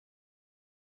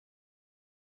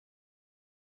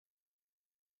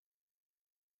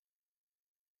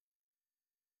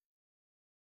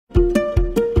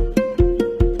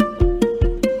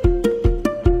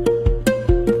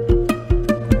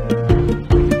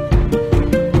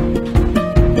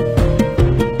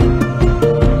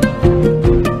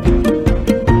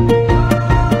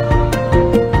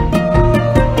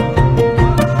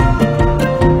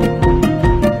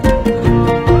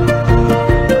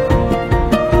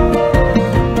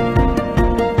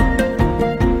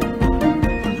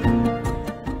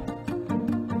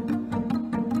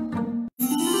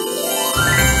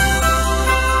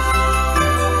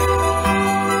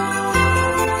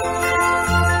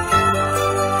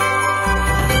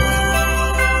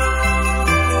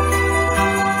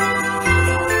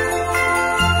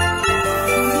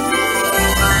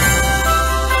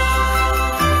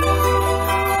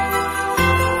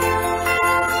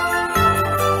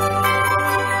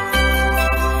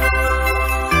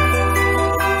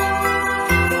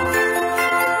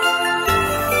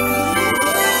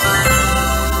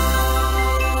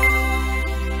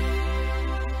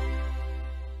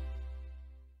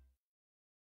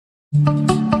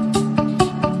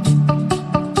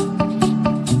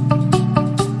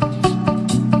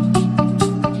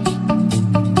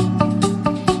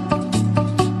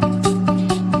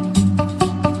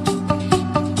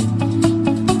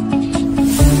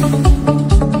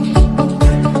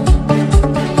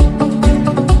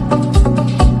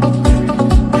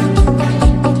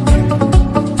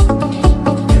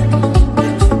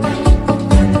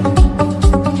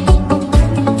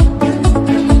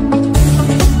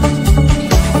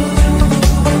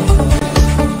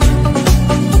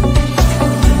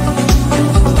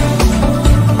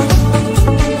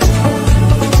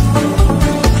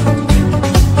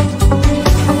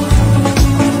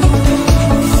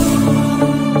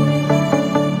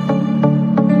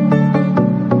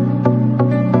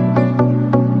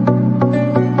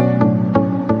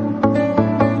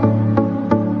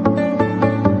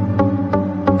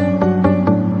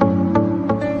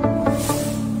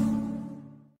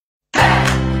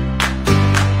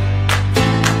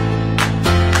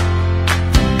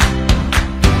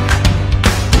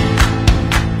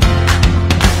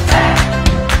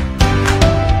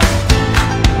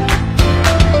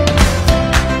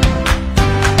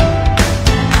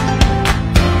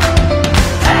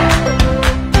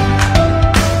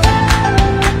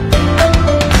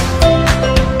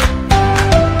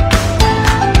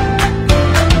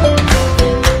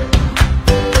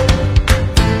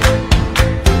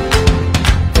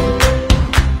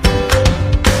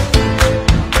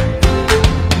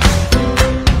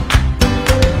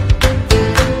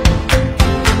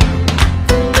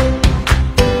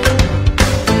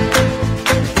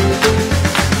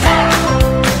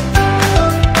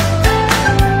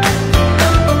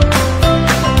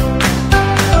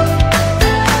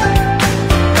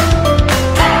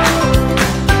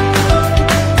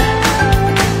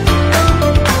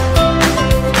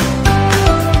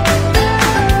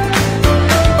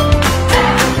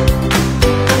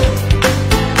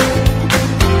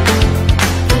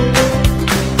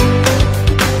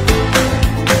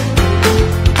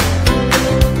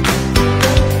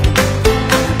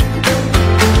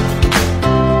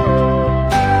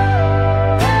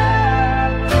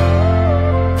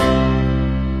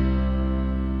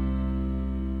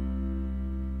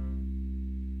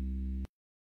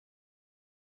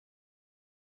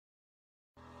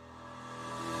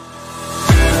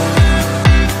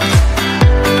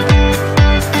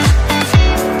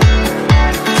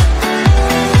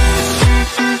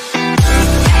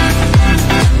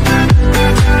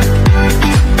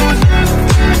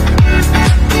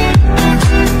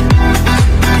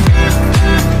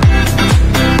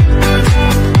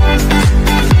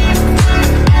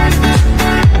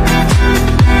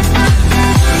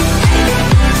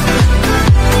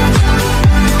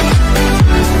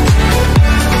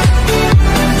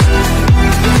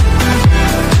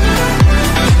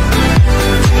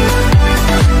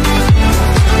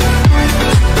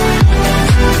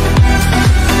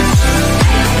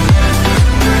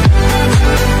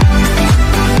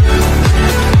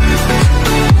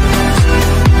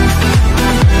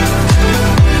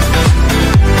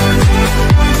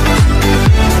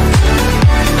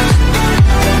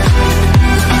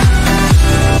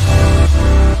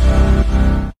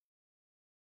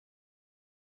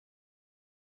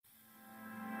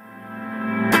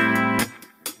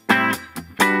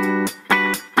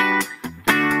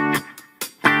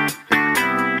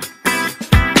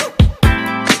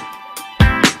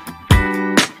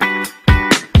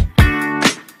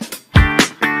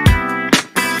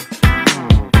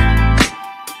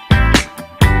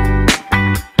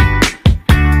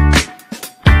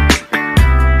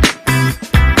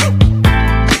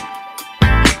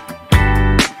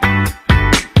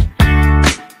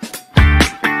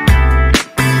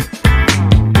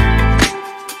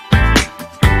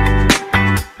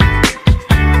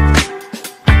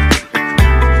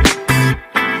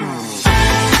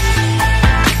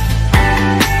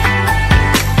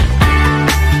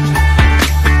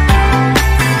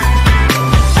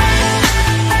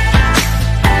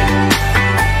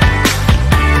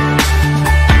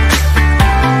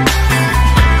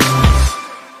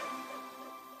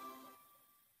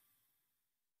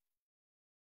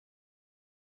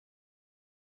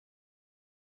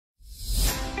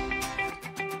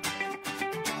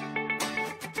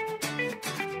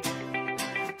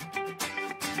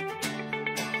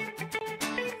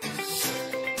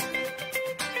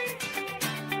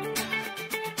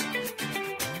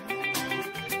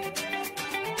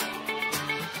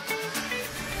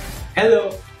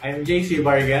Hello, I'm JC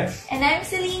Vargas. And I'm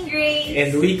Celine Grace.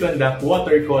 And we conduct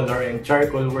watercolor and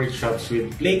charcoal workshops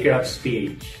with Playcrafts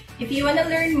PH. If you want to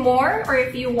learn more or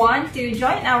if you want to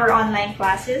join our online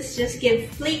classes, just give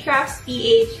Playcrafts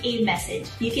PH a message.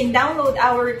 You can download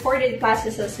our recorded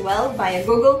classes as well via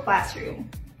Google Classroom.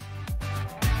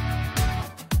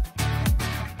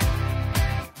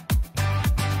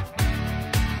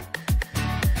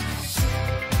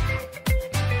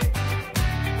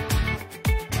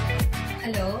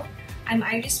 Hello, I'm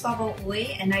Iris Pablo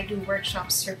Uy and I do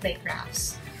workshops for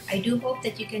Playcrafts. I do hope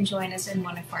that you can join us in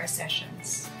one of our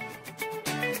sessions.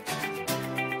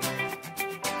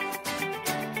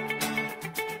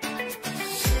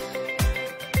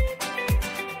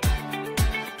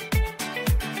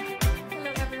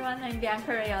 Hello everyone, I'm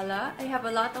Bianca Rayala. I have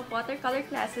a lot of watercolor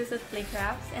classes at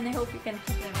Playcrafts and I hope you can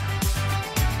check them out.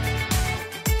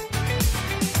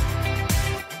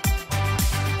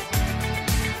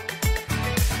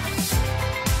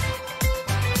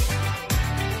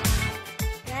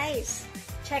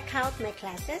 Check out my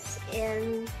classes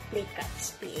in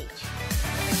Playcrafts PH.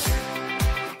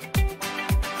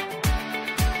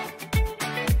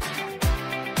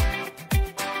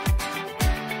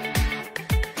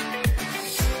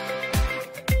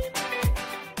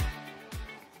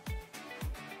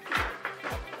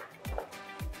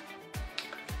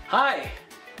 Hi,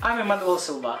 I'm Emmanuel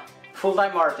Silva,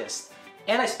 full-time artist,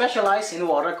 and I specialize in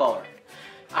watercolor.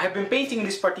 I have been painting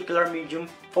this particular medium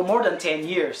for more than 10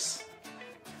 years.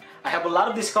 I have a lot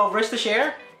of discoveries to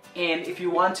share, and if you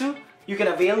want to, you can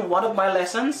avail one of my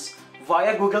lessons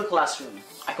via Google Classroom.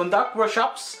 I conduct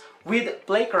workshops with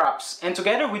Playcrafts, and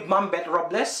together with Ma'am Beth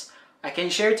Robles, I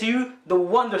can share to you the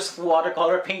wonders of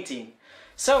watercolor painting.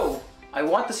 So, I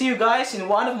want to see you guys in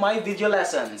one of my video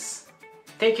lessons.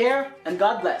 Take care, and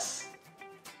God bless.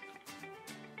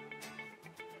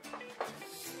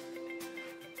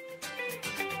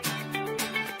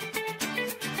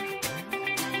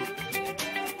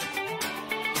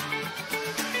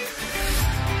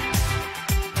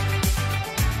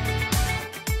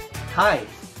 Hi,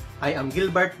 I am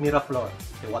Gilbert Miraflor,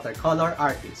 a watercolor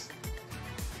artist.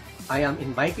 I am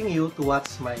inviting you to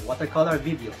watch my watercolor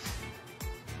videos.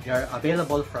 They are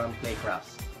available from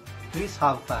Playcrafts. Please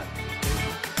have fun.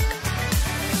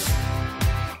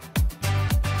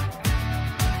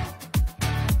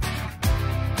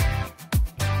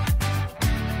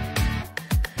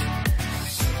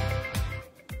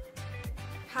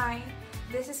 Hi,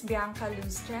 this is Bianca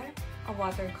Lustre, a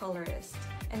watercolorist,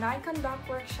 and I conduct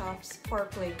workshops for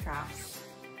Playcrafts.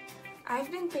 I've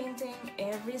been painting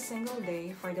every single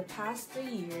day for the past 3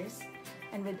 years,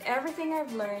 and with everything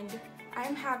I've learned,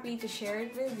 I'm happy to share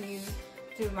it with you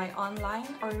through my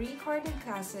online or recorded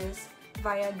classes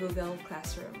via Google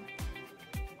Classroom.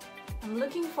 I'm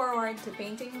looking forward to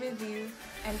painting with you,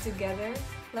 and together,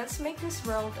 let's make this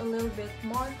world a little bit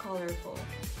more colorful.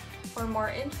 For more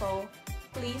info,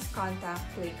 please contact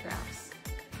Playcrafts.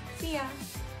 See ya!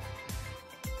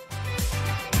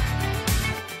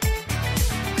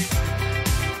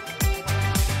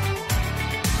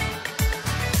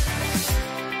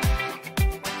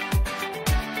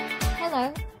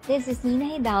 Hello, this is Nina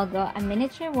Hidalgo, a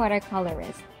miniature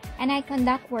watercolorist, and I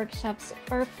conduct workshops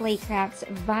for Playcrafts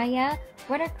via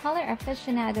Watercolor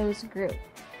Aficionados group.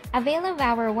 Avail of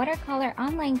our watercolor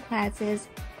online classes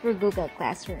through Google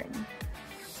Classroom.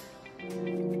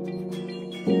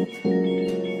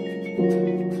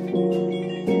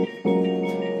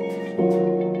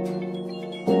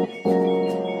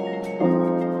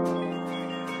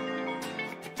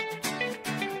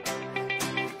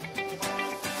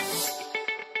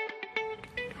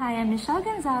 Hi, I'm Michelle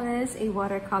Gonzalez, a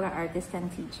watercolor artist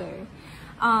and teacher.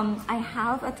 I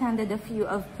have attended a few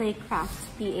of Playcrafts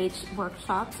PH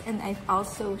workshops, and I've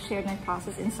also shared my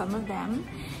process in some of them.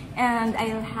 And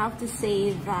I'll have to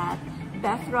say that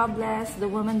Beth Robles, the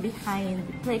woman behind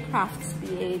Playcrafts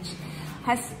PH,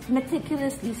 has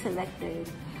meticulously selected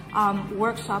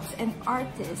workshops and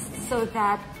artists so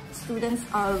that students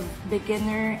of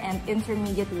beginner and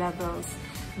intermediate levels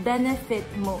benefit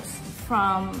most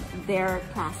from their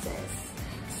classes.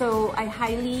 So I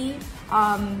highly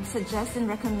suggest and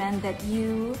recommend that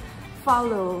you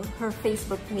follow her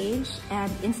Facebook page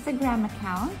and Instagram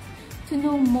account to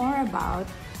know more about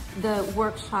the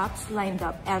workshops lined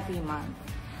up every month.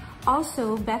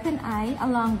 Also, Beth and I,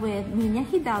 along with Nina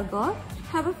Hidalgo,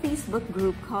 have a Facebook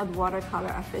group called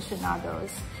Watercolor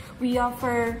Aficionados. We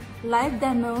offer live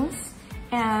demos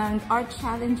and art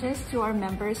challenges to our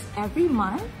members every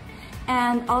month,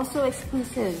 and also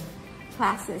exclusive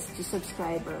classes to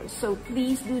subscribers. So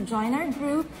please do join our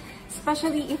group,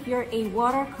 especially if you're a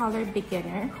watercolor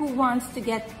beginner who wants to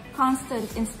get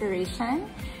constant inspiration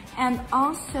and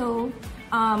also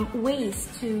ways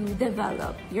to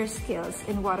develop your skills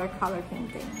in watercolor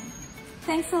painting.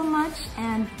 Thanks so much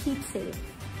and keep safe.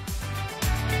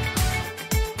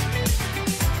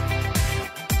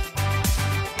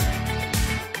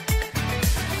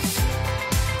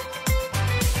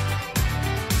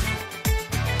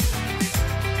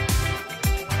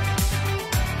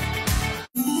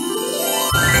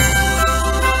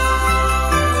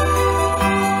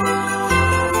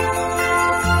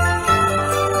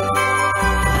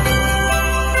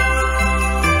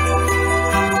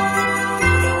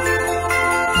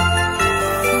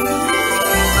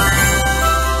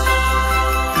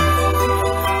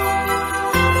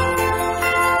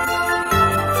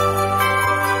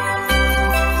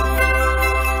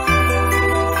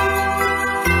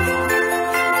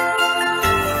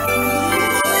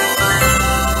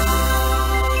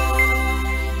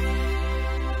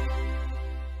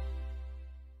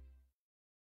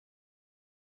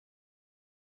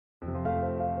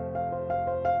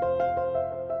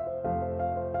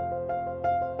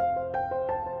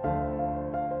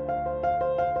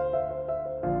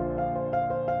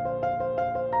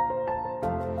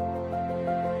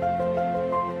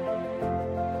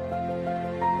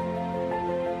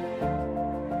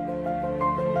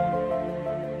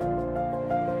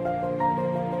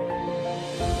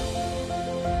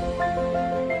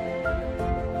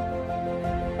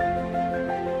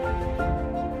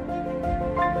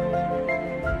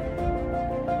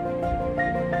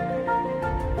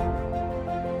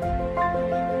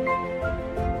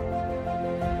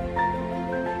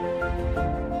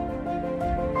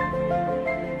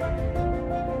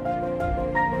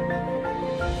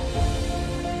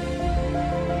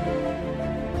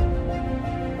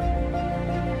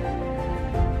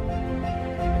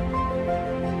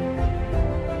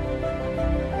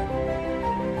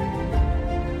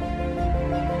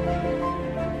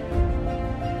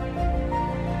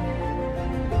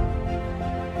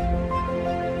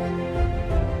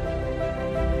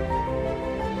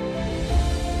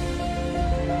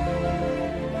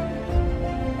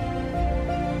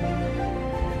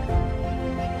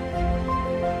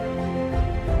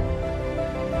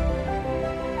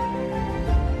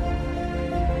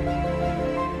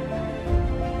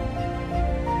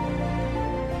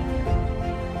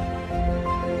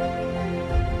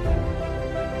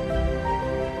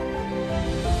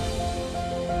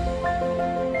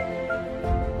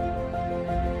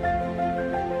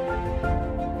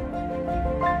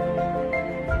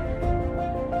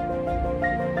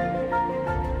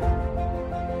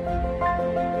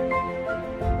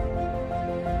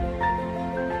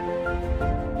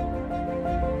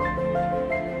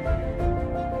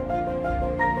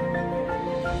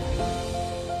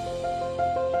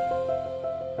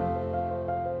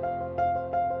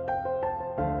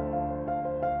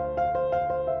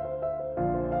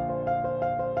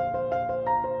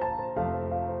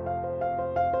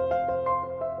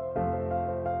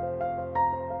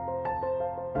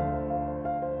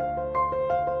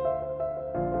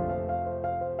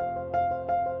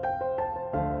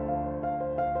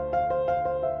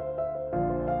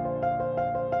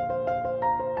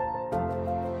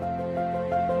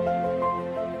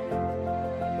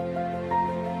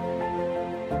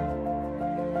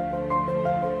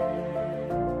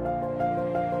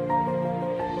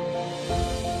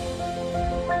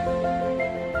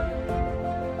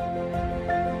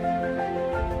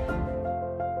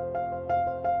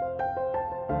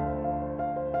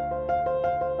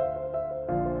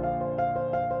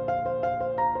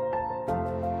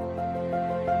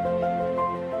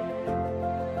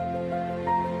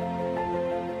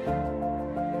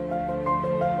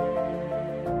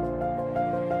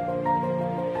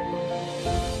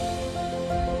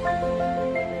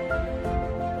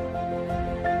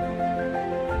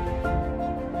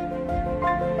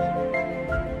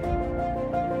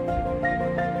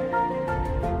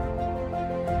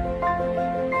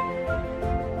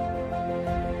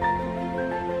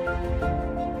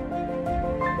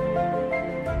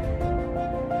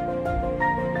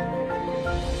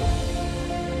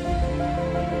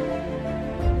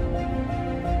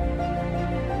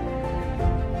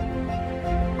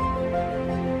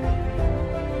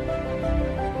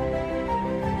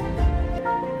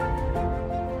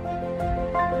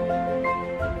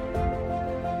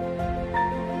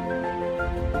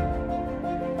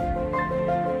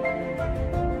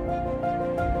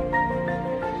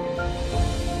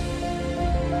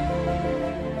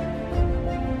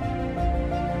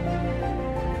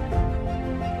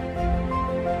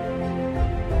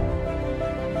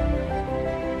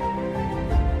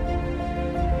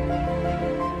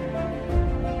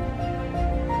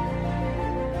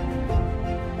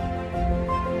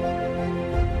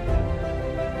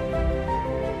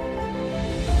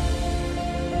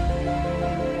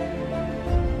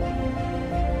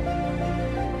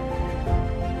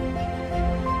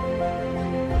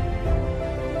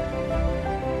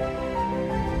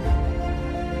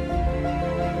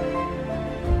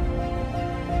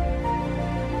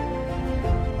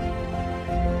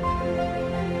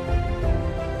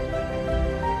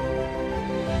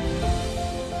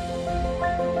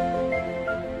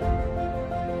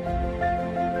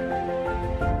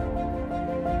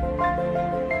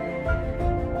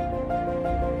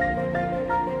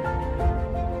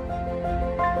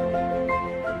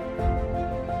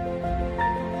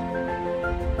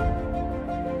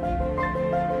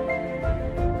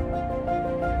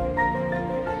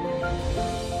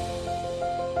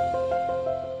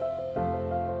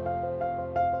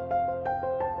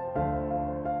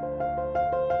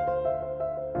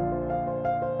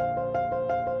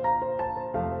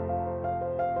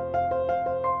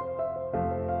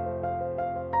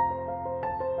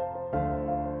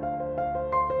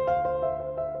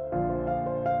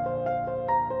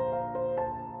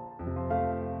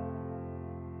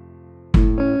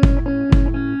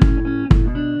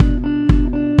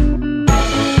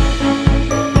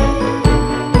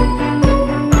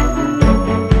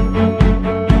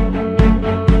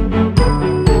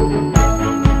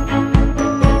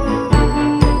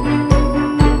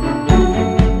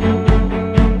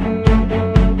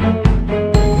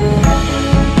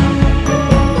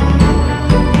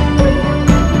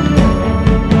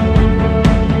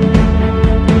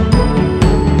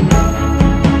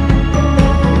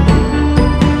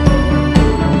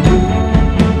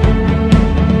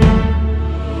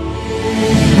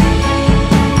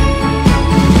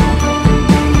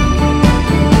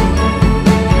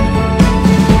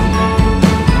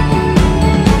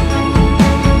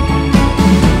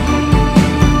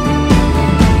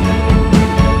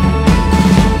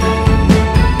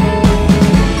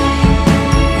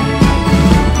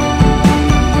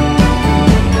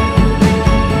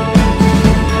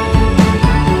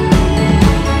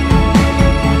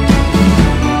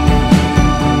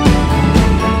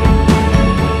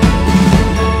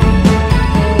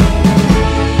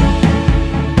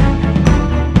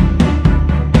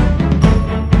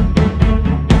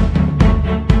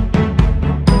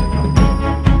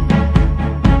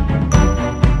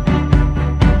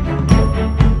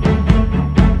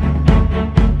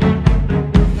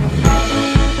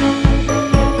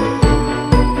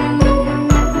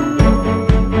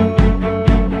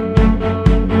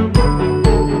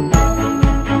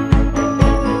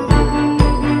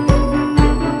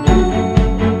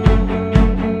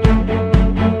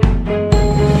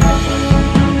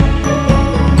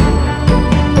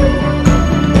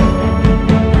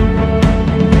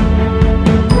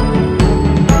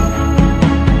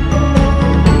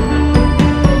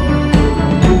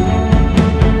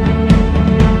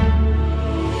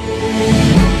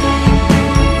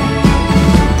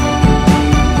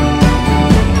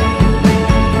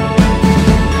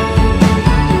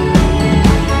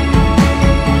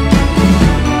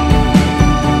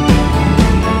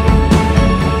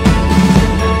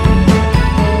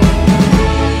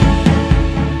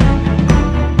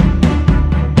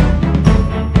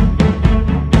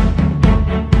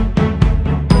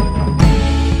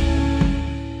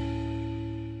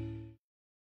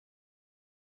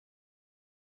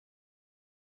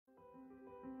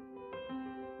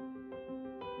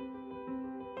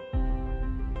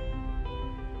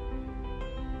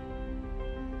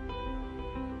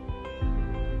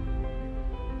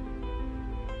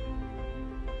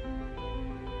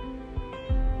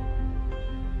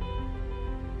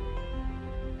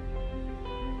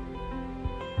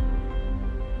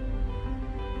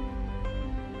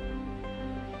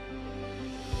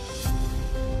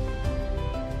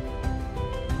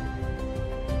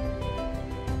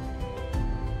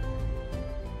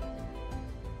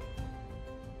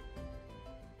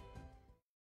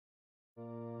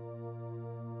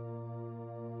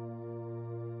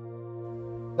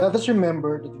 Let us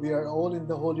remember that we are all in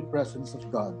the holy presence of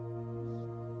God.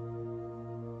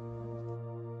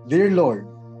 Dear Lord,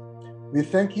 we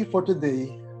thank you for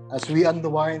today as we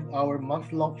unwind our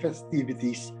month-long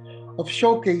festivities of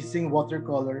showcasing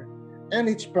watercolor and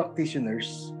its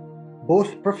practitioners,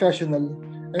 both professional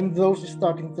and those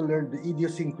starting to learn the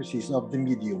idiosyncrasies of the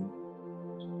medium.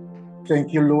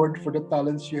 Thank you, Lord, for the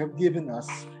talents you have given us,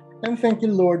 and thank you,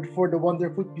 Lord, for the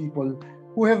wonderful people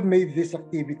who have made this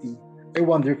activity a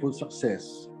wonderful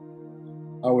success.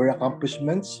 Our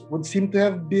accomplishments would seem to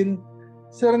have been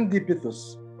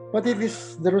serendipitous, but it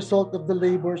is the result of the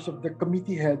labors of the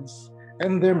committee heads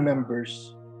and their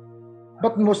members.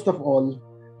 But most of all,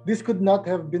 this could not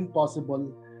have been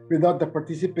possible without the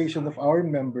participation of our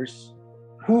members,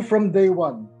 who from day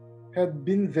one had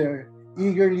been there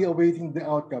eagerly awaiting the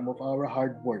outcome of our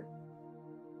hard work.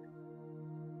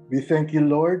 We thank you,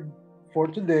 Lord, for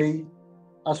today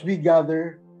as we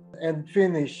gather and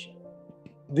finish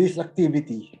this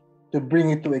activity to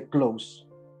bring it to a close.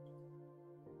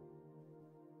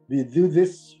 We do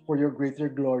this for your greater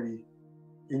glory.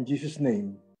 In Jesus'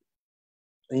 name,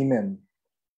 amen.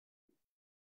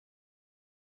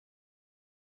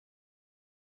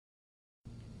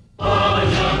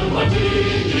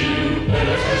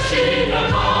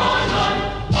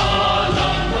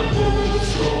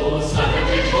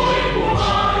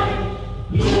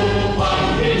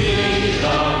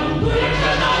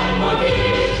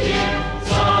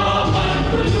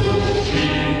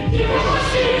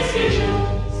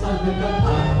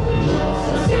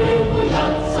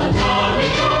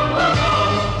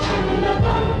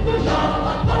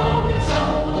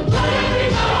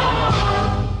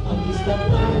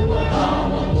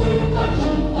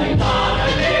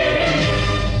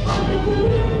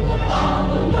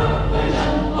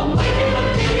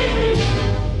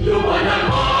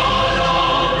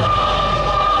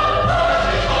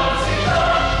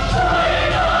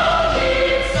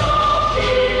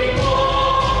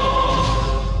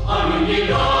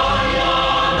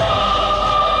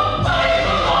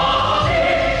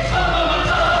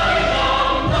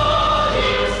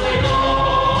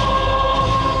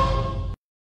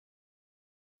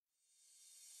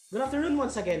 Good afternoon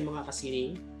once again mga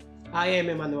kasining. I am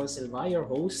Emmanuel Silva, your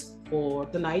host for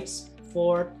tonight's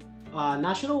 4th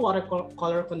National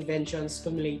Watercolor Convention's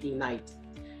Culminating Night.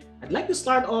 I'd like to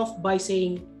start off by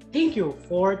saying thank you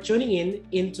for tuning in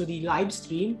into the live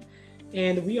stream,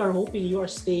 and we are hoping you are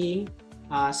staying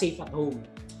safe at home.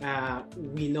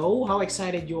 We know how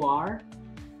excited you are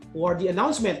for the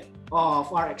announcement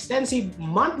of our extensive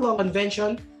month-long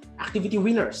convention activity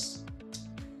winners.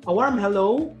 A warm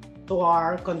hello to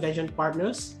our convention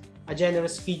partners, a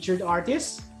generous featured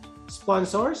artists,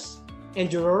 sponsors, and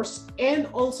jurors, and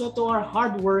also to our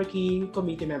hardworking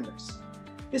committee members.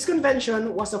 This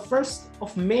convention was the first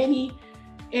of many,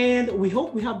 and we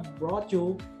hope we have brought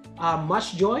you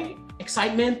much joy,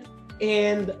 excitement,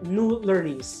 and new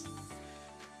learnings.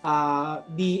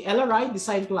 The LRI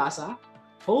Design Plaza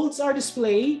holds our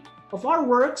display of our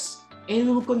works, and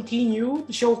we will continue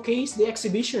to showcase the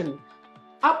exhibition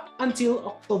up until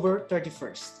October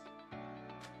 31st.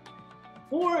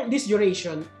 For this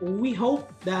duration, we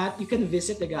hope that you can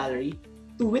visit the gallery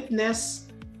to witness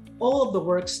all of the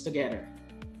works together.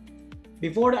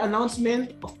 Before the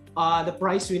announcement of the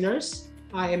prize winners,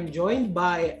 I am joined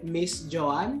by Miss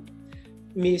Joanne,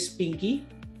 Miss Pinky,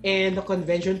 and the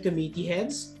convention committee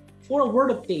heads for a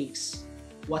word of thanks,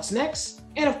 what's next,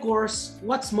 and of course,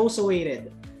 what's most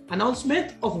awaited,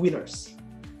 announcement of winners.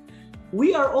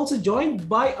 We are also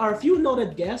joined by our few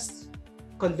noted guests,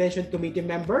 convention committee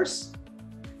members,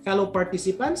 fellow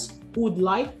participants who would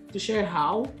like to share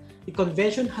how the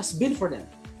convention has been for them.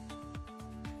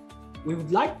 We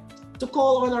would like to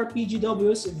call on our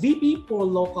PGW's VP for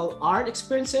Local Art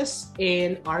Experiences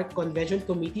and our convention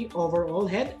committee overall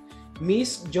head,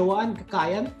 Miss Joanne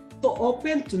Kakayan, to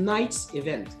open tonight's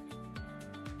event.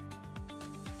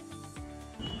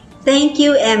 Thank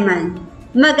you, Eman.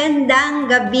 Magandang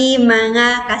gabi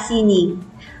mga kasining.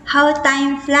 How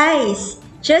time flies!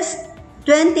 Just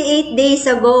 28 days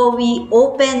ago, we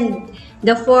opened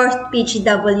the 4th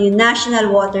PGW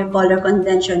National Watercolor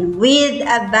Convention with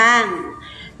a bang.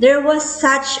 There was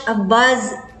such a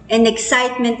buzz and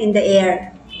excitement in the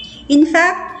air. In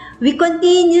fact, we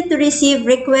continue to receive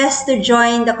requests to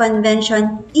join the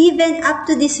convention even up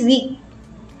to this week.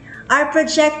 Our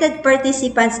projected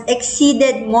participants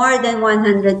exceeded more than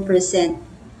 100%.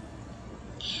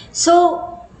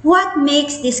 So, what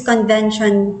makes this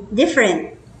convention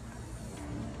different?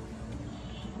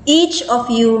 Each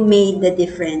of you made the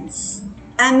difference.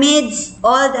 Amidst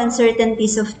all the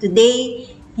uncertainties of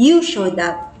today, you showed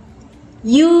up.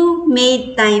 You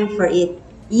made time for it.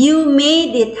 You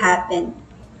made it happen.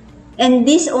 And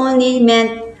this only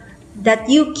meant that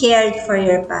you cared for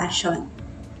your passion.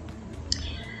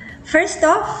 First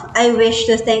off, I wish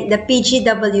to thank the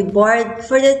PGW board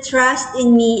for the trust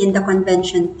in me and the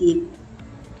convention team.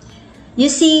 You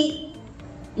see,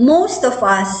 most of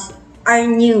us are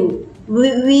new.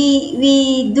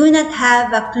 We do not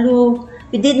have a clue.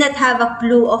 We did not have a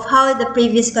clue of how the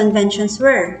previous conventions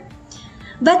were.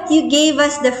 But you gave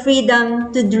us the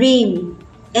freedom to dream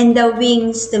and the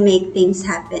wings to make things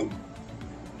happen.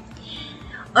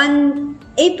 On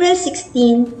April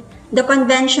 16, the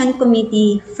convention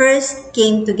committee first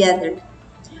came together.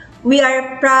 We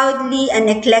are proudly an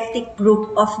eclectic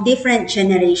group of different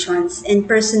generations and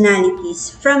personalities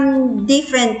from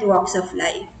different walks of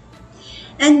life.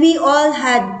 And we all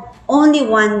had only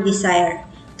one desire,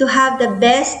 to have the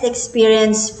best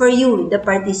experience for you, the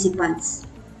participants.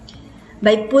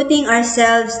 By putting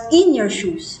ourselves in your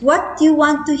shoes, what do you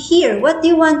want to hear? What do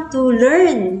you want to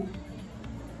learn?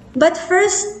 But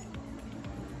first,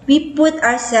 we put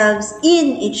ourselves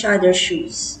in each other's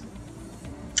shoes.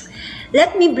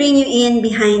 Let me bring you in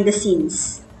behind the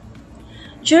scenes.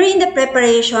 During the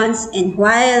preparations and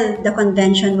while the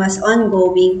convention was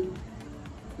ongoing,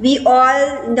 we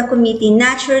all in the committee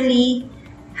naturally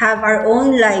have our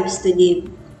own lives to live.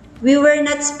 We were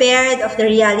not spared of the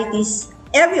realities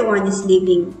everyone is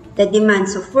living, the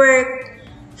demands of work,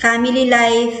 family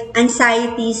life,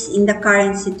 anxieties in the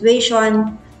current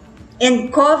situation,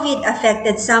 and COVID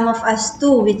affected some of us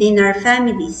too within our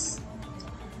families.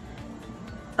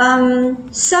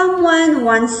 Someone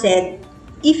once said,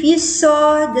 if you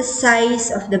saw the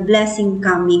size of the blessing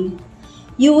coming,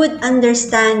 you would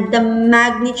understand the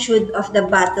magnitude of the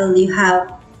battle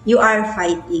you are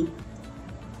fighting.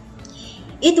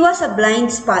 It was a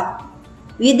blind spot.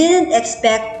 We didn't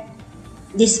expect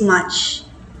this much.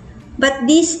 But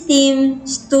this team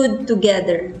stood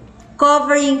together,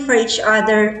 covering for each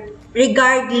other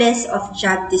regardless of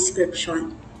job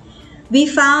description. We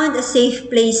found a safe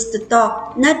place to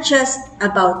talk not just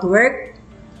about work,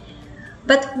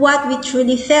 but what we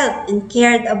truly felt and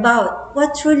cared about,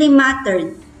 what truly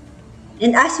mattered.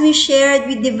 And as we shared,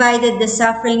 we divided the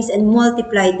sufferings and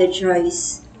multiplied the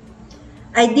joys.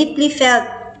 I deeply felt,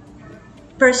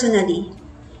 personally,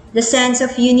 the sense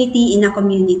of unity in a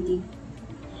community.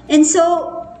 And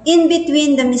so, in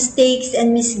between the mistakes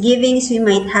and misgivings we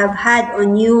might have had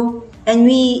on you, and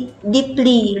we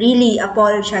deeply, really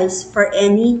apologize for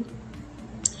any.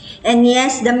 And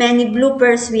yes, the many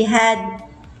bloopers we had,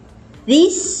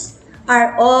 these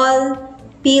are all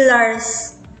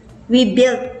pillars we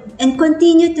built and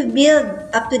continue to build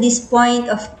up to this point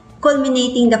of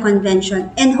culminating the convention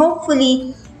and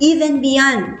hopefully even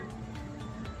beyond.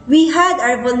 We had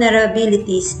our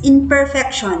vulnerabilities,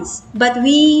 imperfections, but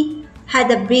we have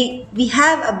a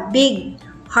big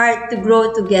heart to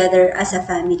grow together as a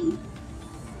family.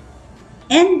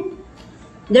 And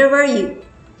there were you.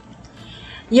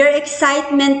 Your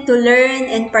excitement to learn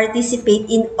and participate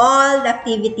in all the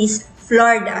activities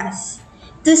floored us.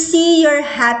 To see your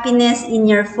happiness in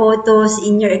your photos,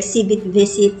 in your exhibit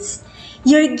visits,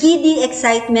 your giddy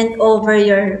excitement over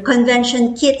your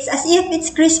convention kits as if it's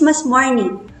Christmas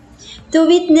morning. To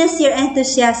witness your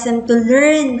enthusiasm to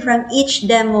learn from each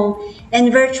demo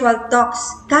and virtual talks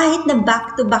kahit na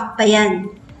back-to-back pa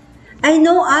yan. I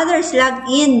know others logged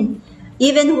in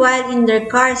even while in their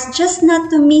cars just not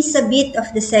to miss a bit of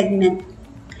the segment.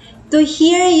 To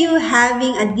hear you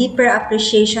having a deeper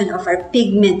appreciation of our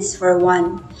pigments for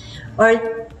one,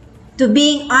 or to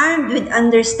being armed with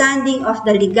understanding of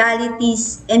the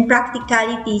legalities and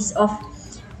practicalities of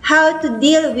how to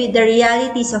deal with the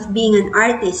realities of being an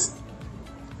artist,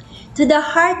 to the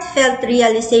heartfelt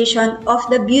realization of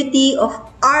the beauty of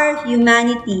our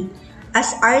humanity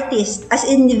as artists, as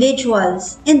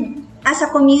individuals, and as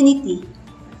a community.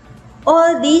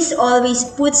 All this always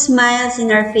puts smiles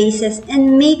in our faces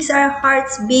and makes our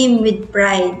hearts beam with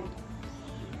pride.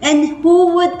 And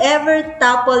who would ever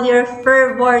topple your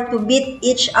fervor to beat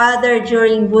each other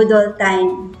during budol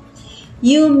time?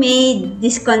 You made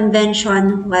this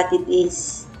convention what it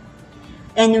is.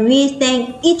 And we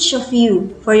thank each of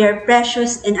you for your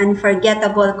precious and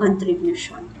unforgettable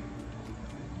contribution.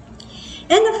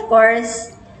 And of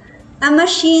course, a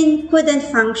machine couldn't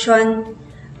function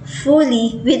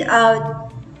fully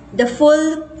without the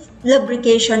full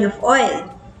lubrication of oil.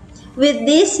 With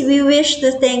this, we wish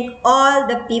to thank all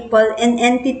the people and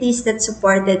entities that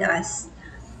supported us.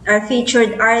 Our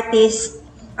featured artists,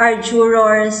 our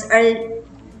jurors, our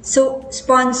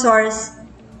sponsors,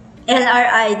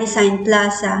 LRI Design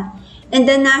Plaza, and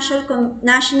the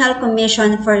National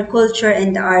Commission for Culture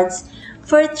and the Arts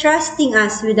for trusting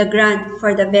us with a grant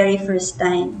for the very first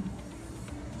time.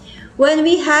 When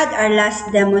we had our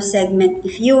last demo segment,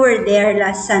 if you were there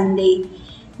last Sunday,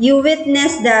 you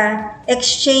witnessed the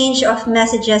exchange of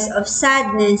messages of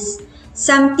sadness.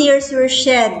 Some tears were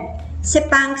shed,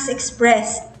 sepangs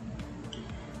expressed.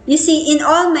 You see, in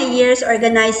all my years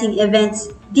organizing events,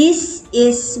 this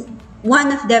is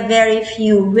one of the very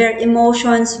few where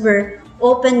emotions were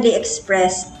openly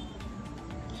expressed.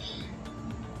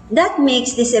 That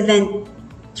makes this event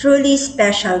truly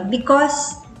special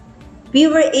because we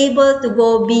were able to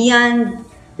go beyond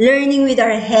learning with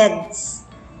our heads.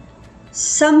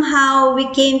 Somehow we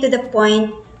came to the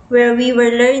point where we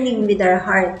were learning with our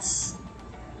hearts.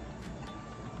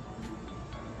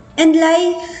 And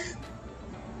life,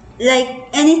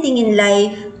 like anything in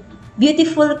life,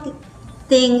 beautiful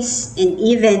things and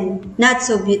even not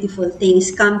so beautiful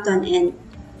things come to an end.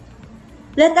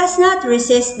 Let us not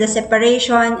resist the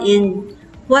separation and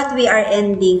what we are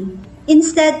ending.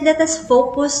 Instead, let us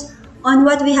focus on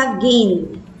what we have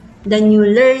gained, the new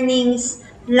learnings,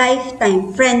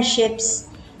 lifetime friendships,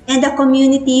 and a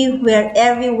community where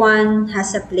everyone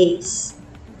has a place.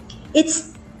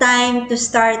 It's time to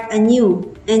start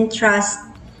anew and trust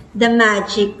the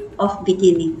magic of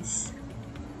beginnings.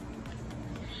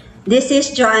 This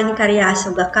is Joanne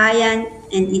Carriazo Gakayan,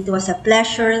 and it was a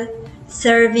pleasure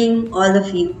serving all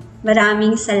of you.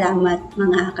 Maraming salamat,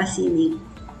 mga kasining.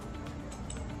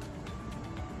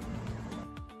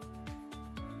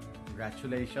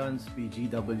 Congratulations,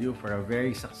 PGW, for a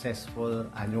very successful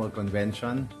annual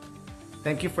convention.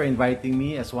 Thank you for inviting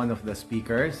me as one of the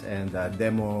speakers and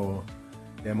demo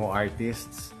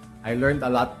artists. I learned a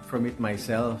lot from it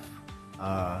myself,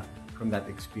 from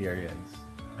that experience.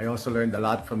 I also learned a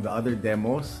lot from the other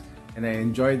demos, and I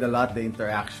enjoyed a lot the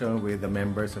interaction with the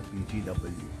members of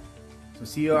PGW. So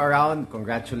see you around.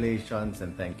 Congratulations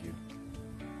and thank you.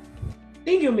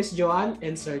 Thank you, Miss Joanne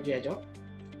and Sir Jejo.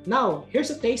 Now, here's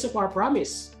a taste of our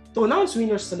promise to announce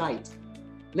winners tonight.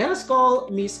 Let us call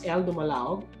Miss El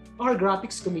Dumalaog, our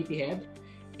graphics committee head,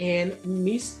 and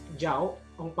Miss Jao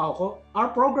Ongpauco, our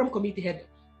program committee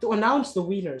head, to announce the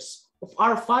winners of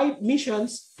our 5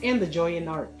 missions and the Joy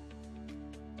in Art.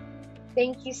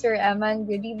 Thank you, Sir Eman.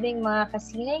 Good evening, mga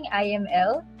kasining. I am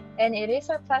El, and it is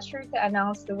our pleasure to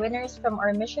announce the winners from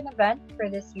our mission event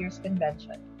for this year's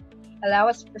convention.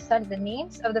 Allow us to present the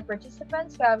names of the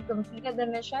participants who have completed the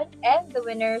mission and the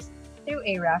winners through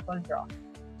a raffle draw.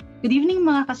 Good evening,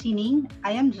 mga kasining.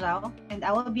 I am Zhao, and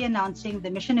I will be announcing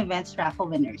the mission event's raffle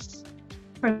winners.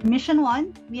 For Mission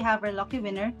 1, we have our lucky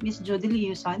winner, Miss Judy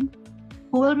Liuson,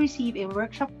 who will receive a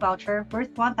workshop voucher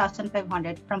worth 1,500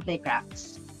 from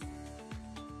Playcrafts.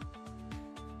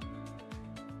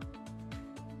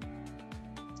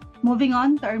 Moving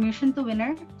on to our Mission 2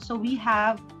 winner, so we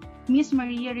have Miss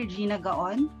Maria Regina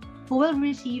Gaon, who will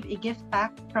receive a gift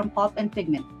pack from Pulp and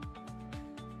Pigment.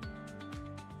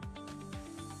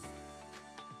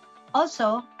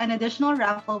 Also, an additional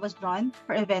raffle was drawn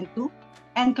for Event 2,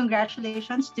 and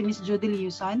congratulations to Miss Judy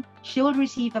Liuson. She will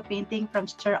receive a painting from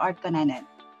Sir Art Cananan.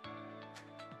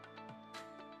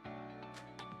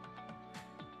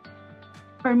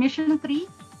 For Mission 3,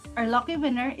 our lucky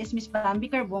winner is Miss Bambi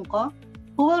Carbunco,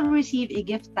 who will receive a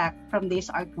gift pack from Days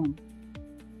Art Room.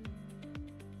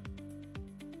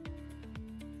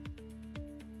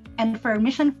 And for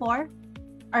Mission 4,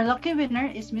 our lucky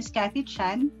winner is Miss Kathy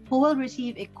Chan, who will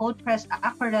receive a cold-pressed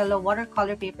aquarella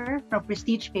watercolor paper from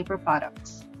Prestige Paper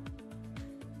Products.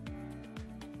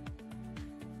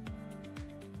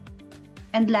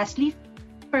 And lastly,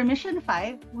 for Mission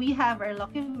 5, we have our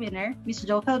lucky winner, Miss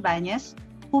Jo Calbañez,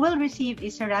 who will receive a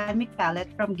ceramic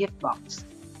palette from Giftbox.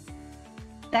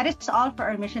 That is all for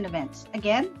our mission events.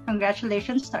 Again,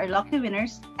 congratulations to our lucky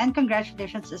winners, and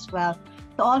congratulations as well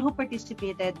to all who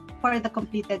participated for the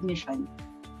completed mission.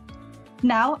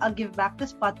 Now, I'll give back the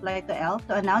spotlight to Elle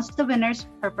to announce the winners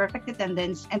for perfect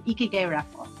attendance and Ikigai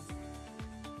raffle.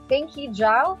 Thank you,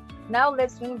 Zhao. Now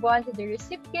let's move on to the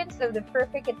recipients of the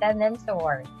Perfect Attendance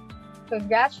Award.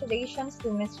 Congratulations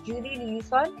to Miss Judy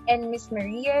Liuson and Miss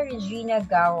Maria Regina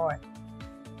Gaon.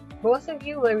 Both of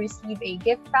you will receive a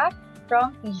gift pack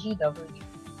from PGW.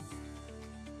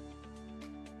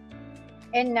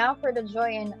 And now for the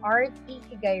Joy in Art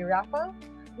Ikigai raffle,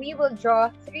 we will draw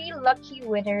 3 lucky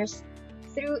winners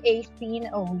through a spin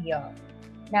a wheel.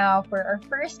 Now for our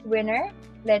first winner,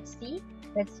 let's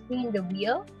spin the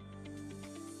wheel.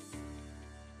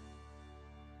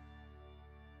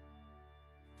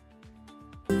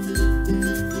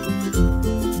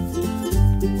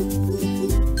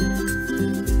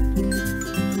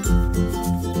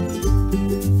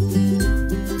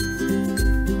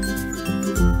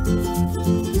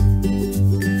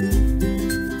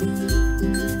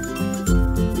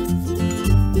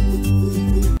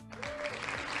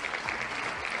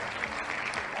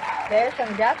 there,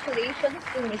 congratulations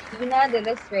to Miss Ina de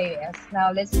los Reyes.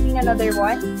 Now let's sing another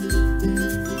one.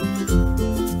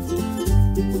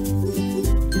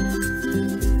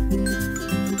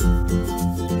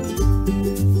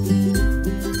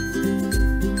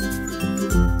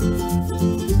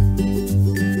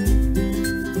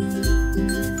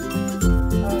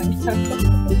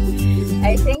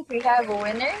 I think we have a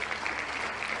winner.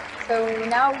 So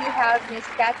now we have Miss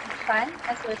Kathy Chan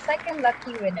as our second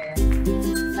lucky winner.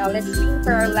 Now let's sing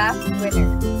for our last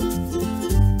winner.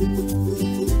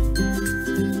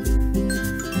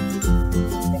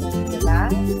 This is the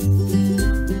last.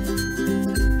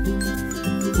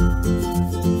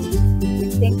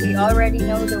 I think we already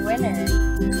know the winner.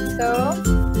 So,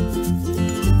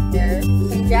 there.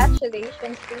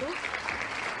 Congratulations to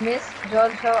Miss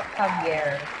Jojo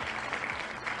Javier.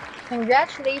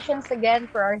 Congratulations again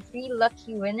for our 3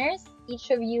 lucky winners.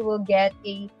 Each of you will get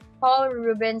a Paul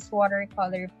Rubens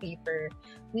watercolor paper.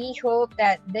 We hope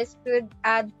that this could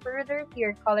add further to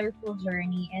your colorful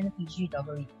journey in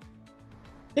PGW.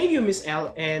 Thank you, Miss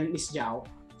L and Miss Zhao.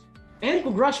 And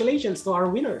congratulations to our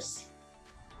winners.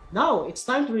 Now, it's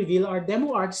time to reveal our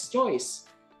Demo Arts Choice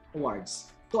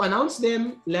Awards. To announce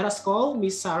them, let us call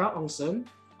Miss Sarah Ongson,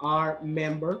 our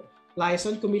member,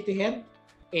 liaison committee head,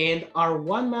 and our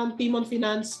one-man team on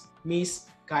finance, Miss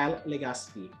Kyle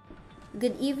Legaspi.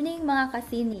 Good evening mga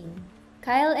kasining.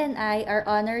 Kyle and I are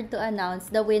honored to announce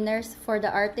the winners for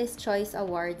the Artist Choice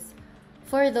Awards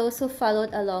for those who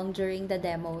followed along during the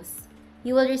demos.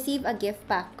 You will receive a gift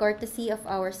pack courtesy of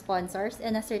our sponsors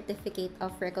and a certificate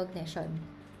of recognition.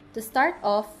 To start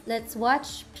off, let's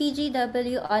watch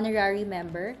PGW honorary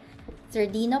member Sir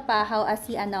Dino Pahaw as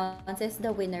he announces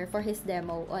the winner for his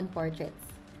demo on portraits.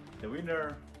 The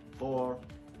winner for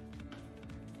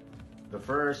the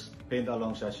first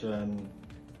paint-along session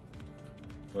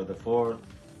for the 4th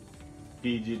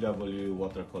PGW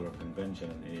Watercolor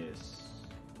Convention is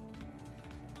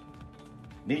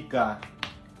Nika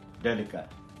Delica.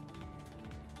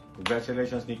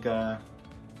 Congratulations, Nika,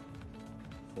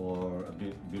 for a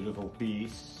beautiful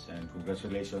piece, and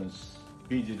congratulations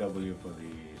PGW for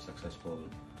the successful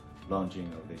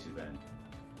launching of this event.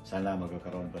 Sana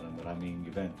magkakaroon pa ng maraming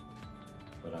event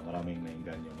para maraming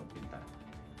maingganyo magpinta.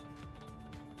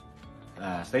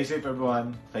 Stay safe,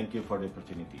 everyone. Thank you for the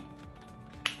opportunity.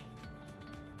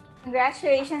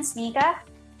 Congratulations, Nika.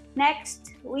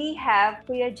 Next, we have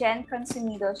Kuya Jen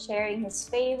Consumido sharing his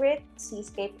favorite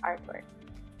seascape artwork.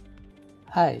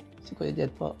 Hi, si Kuya Jen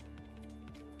po.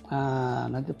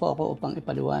 Nandito po ako upang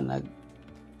ipaliwanag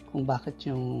kung bakit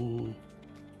yung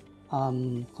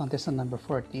contestant number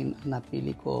 14 ang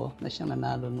napili ko na siyang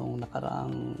nanalo nung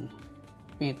nakaraang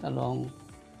paint along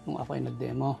nung ako ay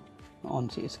nag-demo noon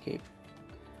si Escape.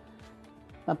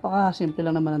 Napaka-simple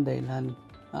lang naman ang dahilan.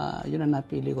 Yun ang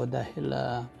napili ko dahil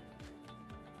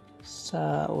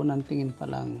sa unang tingin pa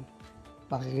lang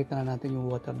makikita na natin yung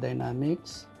water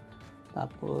dynamics.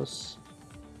 Tapos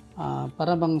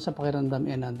para bang sa pakiramdam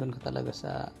nandun ka talaga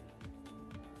sa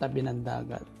tabi ng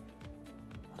dagat.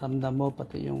 Ramdam mo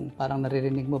pati yung parang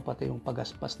naririnig mo pati yung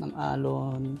pagaspas ng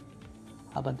alon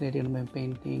habang tinitinan mo yung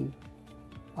painting.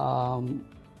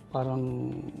 Parang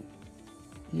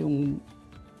yung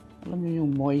alam niyo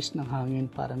yung moist ng hangin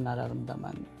parang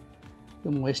nararamdaman,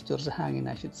 yung moisture sa hangin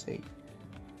I should say,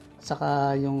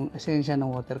 saka yung esensya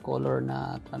ng watercolor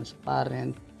na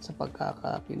transparent sa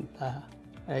pagkakapinta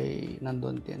ay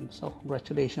nandun din. So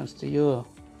congratulations to you,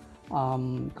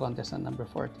 contestant number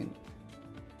 14.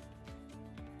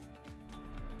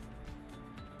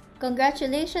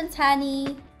 Congratulations,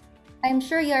 Hani! I'm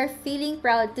sure you're feeling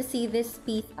proud to see this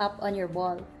piece up on your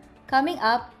wall. Coming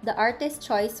up, the artist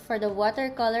choice for the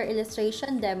watercolor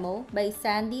illustration demo by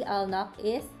Sandy Alnock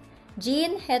is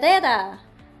Jean Herrera.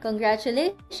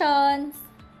 Congratulations!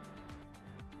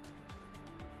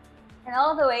 And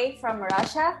all the way from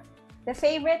Russia, the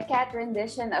favorite cat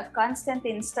rendition of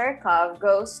Konstantin Starkov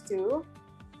goes to...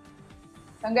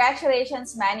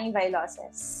 Congratulations, Manny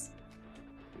Vailoses.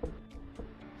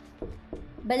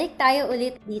 Balik tayo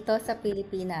ulit dito sa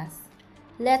Pilipinas.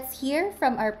 Let's hear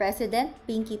from our President,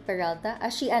 Pinky Peralta,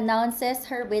 as she announces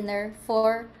her winner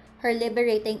for her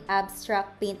liberating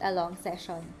abstract paint-along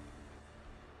session.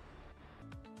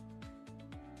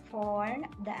 For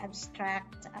the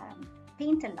abstract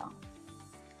paint-along,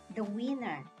 the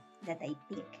winner that I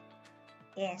pick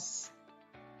is,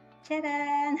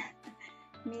 tadaan,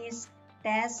 Miss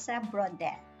Tessa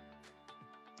Brodet.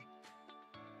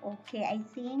 Okay, I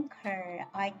think her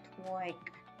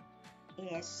artwork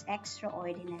is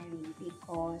extraordinary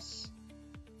because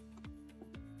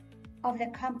of the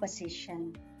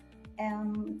composition.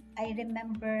 I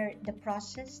remember the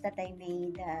process that I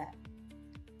made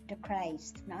the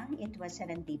Christ. No? It was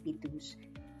serendipitous.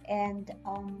 And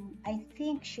I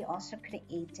think she also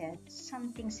created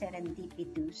something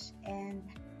serendipitous and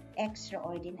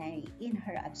extraordinary in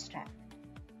her abstract.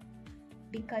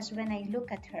 Because when I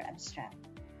look at her abstract,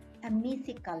 a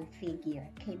mythical figure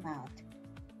came out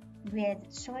with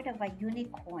sort of a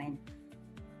unicorn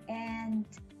and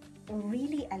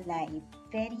really alive,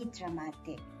 very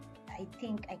dramatic. I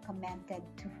think I commented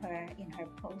to her in her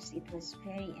post, it was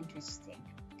very interesting.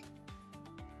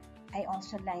 I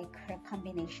also like her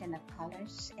combination of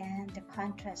colors and the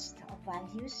contrast of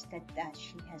values that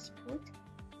she has put.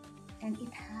 And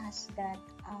it has that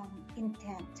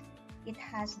intent. It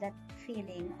has that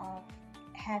feeling of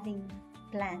having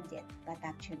planned it, but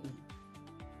actually,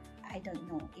 I don't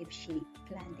know if she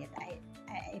planned it.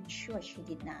 I'm sure she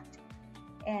did not.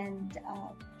 And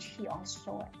she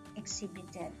also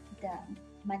exhibited the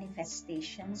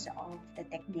manifestations of the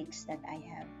techniques that I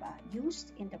have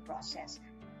used in the process.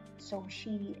 So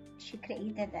she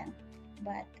created them,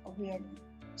 but with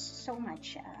so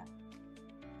much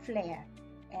flair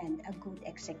and a good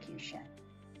execution.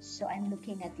 So I'm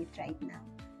looking at it right now.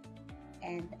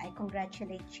 And I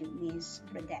congratulate you, Ms.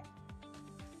 Brodette.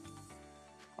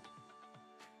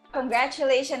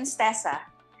 Congratulations, Tessa.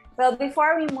 Well,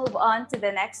 before we move on to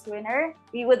the next winner,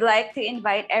 we would like to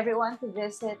invite everyone to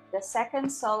visit the second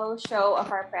solo show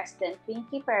of our president,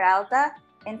 Pinky Peralta,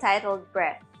 entitled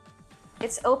Breath.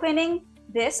 It's opening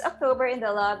this October in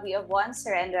the lobby of One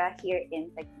Serendra here in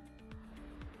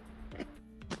Taguig.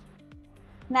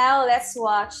 Now, let's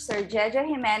watch Sir Jejo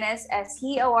Jimenez as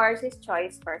he awards his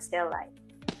choice for Still Life.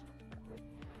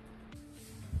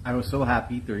 I was so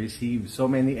happy to receive so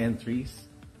many entries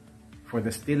for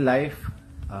the Still Life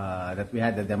that we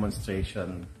had the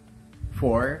demonstration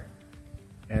for,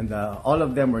 and all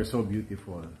of them were so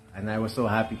beautiful, and I was so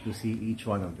happy to see each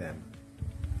one of them.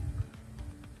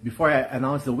 Before I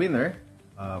announce the winner,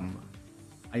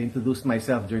 I introduced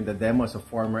myself during the demo as a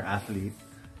former athlete,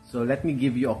 so let me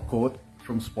give you a quote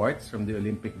from sports from the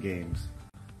Olympic Games.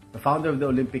 The founder of the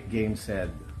Olympic Games said,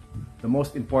 "The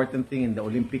most important thing in the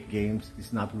Olympic Games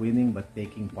is not winning but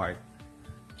taking part.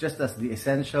 Just as the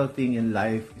essential thing in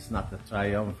life is not the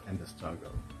triumph and the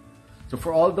struggle." So for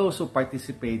all those who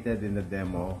participated in the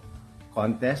demo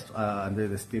contest under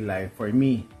the Still Life, for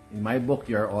me, in my book,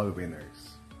 you're all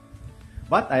winners.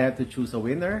 But I had to choose a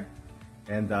winner,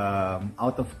 and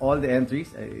out of all the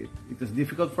entries, it was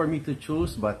difficult for me to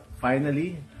choose, but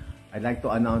finally, I'd like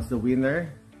to announce the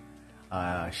winner.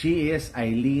 She is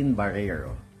Eileen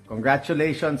Barrero.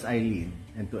 Congratulations, Eileen,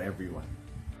 and to everyone.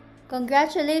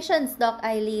 Congratulations, Doc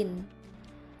Eileen.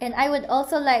 And I would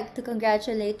also like to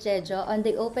congratulate Jejo on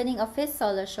the opening of his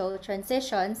solo show,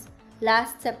 Transitions,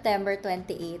 last September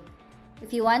 28th.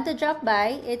 If you want to drop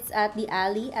by, it's at the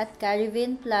alley at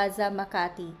Caribbean Plaza,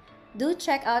 Makati. Do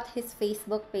check out his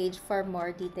Facebook page for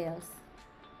more details.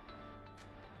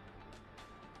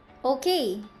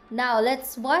 Okay, now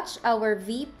let's watch our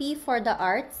VP for the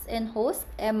Arts and host,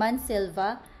 Eman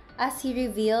Silva, as he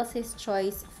reveals his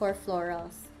choice for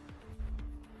florals.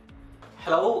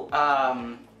 Hello,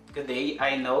 good day.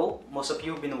 I know most of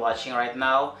you have been watching right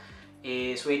now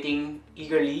is waiting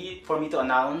eagerly for me to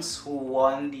announce who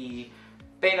won the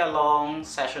Paint Along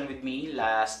session with me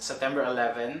last September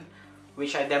 11,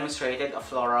 which I demonstrated a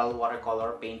floral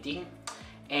watercolor painting.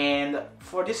 And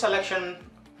for this selection,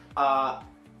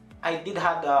 I did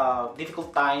have a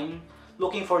difficult time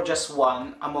looking for just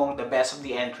one among the best of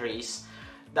the entries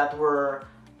that were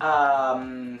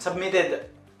submitted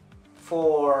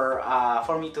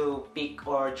for me to pick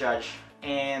or judge.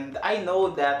 And I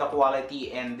know that the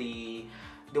quality and the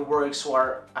works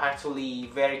were actually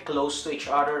very close to each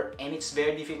other, and it's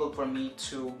very difficult for me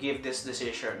to give this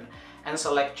decision and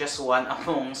select just one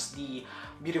amongst the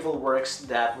beautiful works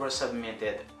that were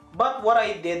submitted. But what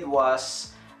I did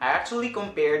was I actually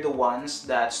compared the ones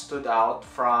that stood out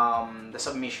from the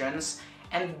submissions,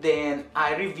 and then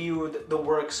I reviewed the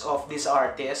works of these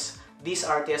artists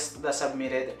that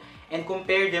submitted, and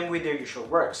compared them with their usual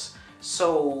works.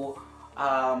 So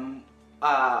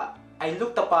I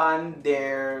looked upon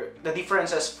the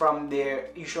differences from their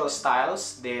usual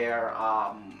styles,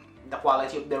 the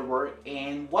quality of their work,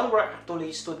 and one work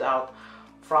actually stood out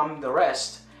from the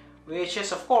rest, which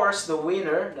is of course the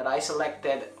winner that I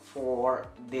selected for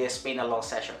this Paint Along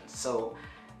session. So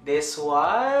this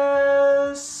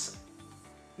was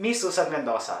Miss Susan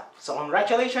Mendoza. So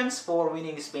congratulations for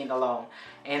winning this Paint Along.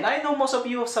 And I know most of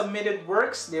you have submitted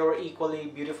works. They were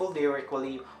equally beautiful. They were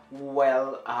equally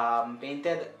well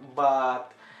painted.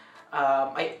 But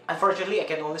unfortunately, I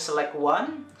can only select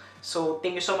one. So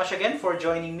thank you so much again for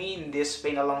joining me in this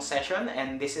paint-along session,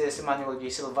 and this is Emmanuel J.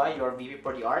 Silva, your VP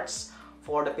for the Arts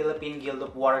for the Philippine Guild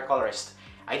of Watercolorists.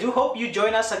 I do hope you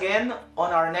join us again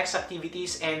on our next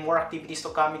activities and more activities to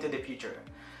come into the future.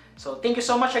 So thank you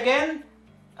so much again.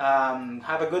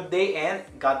 Have a good day and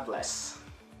God bless.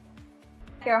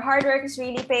 Your hard work is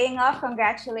really paying off.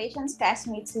 Congratulations,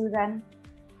 classmate Susan.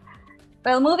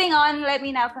 Well, moving on, let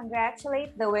me now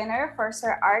congratulate the winner for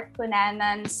Sir Art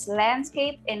Cunanan's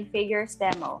Landscape in Figures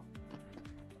demo.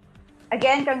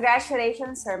 Again,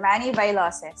 congratulations, Sir Manny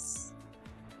Bailoses.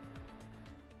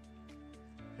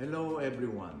 Hello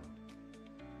everyone.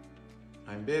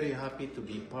 I'm very happy to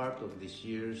be part of this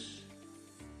year's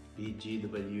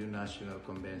PGW National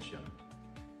Convention.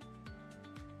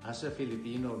 As a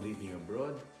Filipino living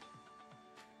abroad,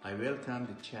 I welcome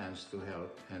the chance to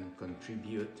help and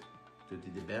contribute to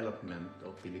the development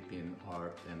of Philippine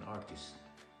art and artists.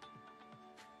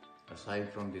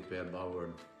 Aside from the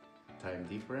 12-hour time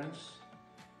difference,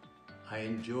 I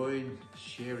enjoyed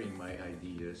sharing my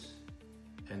ideas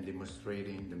and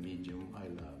demonstrating the medium I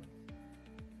love.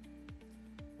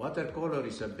 Watercolor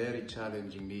is a very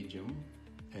challenging medium,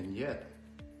 and yet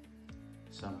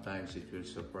sometimes it will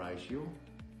surprise you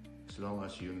as long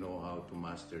as you know how to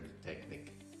master the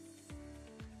technique.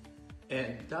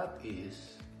 And that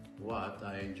is what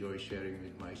I enjoy sharing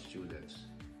with my students.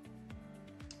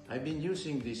 I've been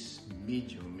using this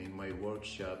medium in my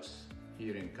workshops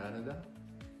here in Canada,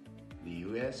 the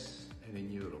US, and in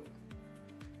Europe,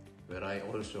 where I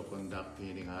also conduct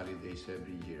painting holidays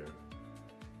every year.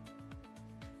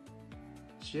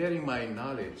 Sharing my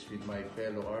knowledge with my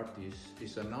fellow artists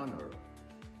is an honor.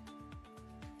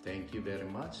 Thank you very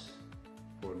much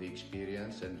for the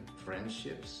experience and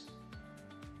friendships.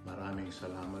 Maraming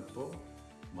salamat po.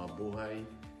 Mabuhay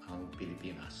ang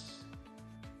Pilipinas.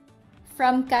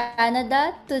 From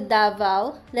Canada to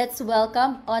Davao, let's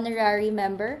welcome honorary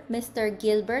member Mr.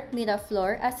 Gilbert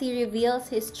Miraflor as he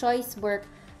reveals his choice work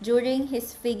during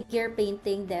his figure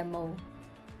painting demo.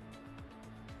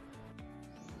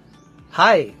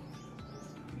 Hi,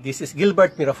 this is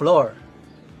Gilbert Miraflor.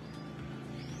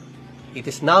 It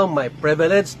is now my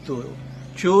privilege to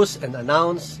choose and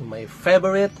announce my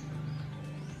favorite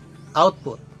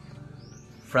output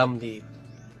from the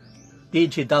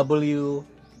PGW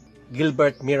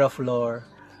Gilbert Miraflor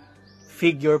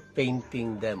figure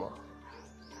painting demo.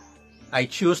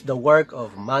 I choose the work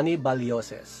of Manny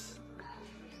Bailoses.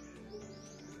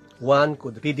 One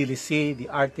could readily see the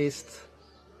artist's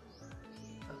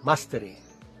mastery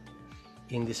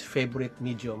in this favorite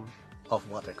medium of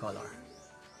watercolor.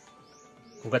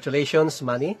 Congratulations,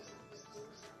 Manny.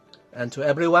 And to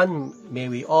everyone, may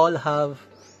we all have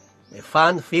a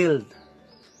fun-filled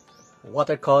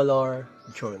watercolor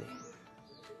journey.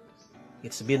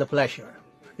 It's been a pleasure.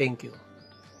 Thank you.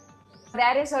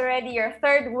 That is already your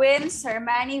third win, Sir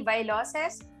Manny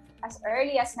Bailoses. As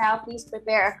early as now, please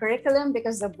prepare a curriculum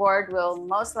because the board will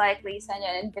most likely send you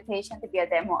an invitation to be a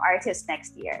demo artist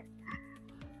next year.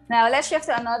 Now, let's shift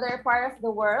to another part of the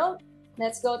world.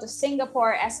 Let's go to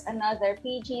Singapore as another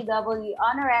PGW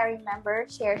honorary member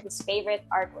shares his favorite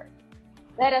artwork.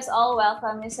 Let us all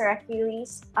welcome Mr.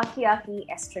 Achilles Akiaki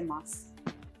Estremos.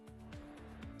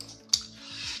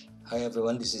 Hi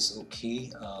everyone, this is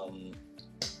Uki.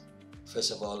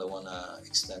 First of all, I want to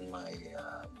extend my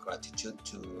gratitude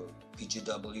to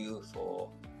PGW for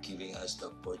giving us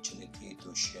the opportunity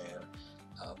to share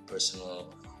a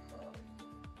personal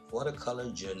watercolor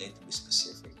journey, to be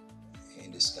specific,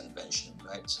 in this convention,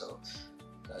 right? So,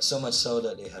 so much so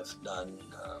that they have done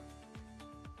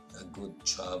a good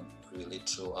job really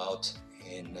throughout,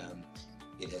 and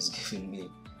it has given me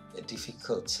a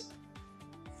difficult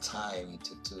time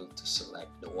to select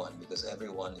the one, because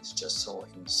everyone is just so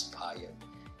inspired,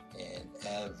 and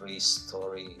every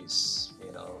story is,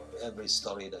 every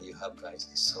story that you have, guys,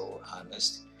 is so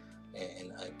honest,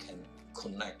 and I can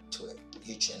connect to it,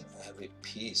 each and every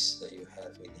piece that you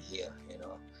have in here,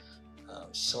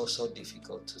 so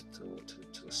difficult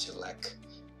to select,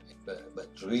 but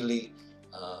really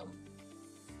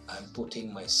I'm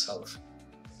putting myself,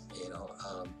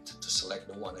 to select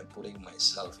the one. I'm putting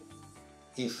myself,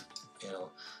 if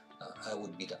I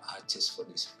would be the artist for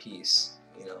this piece,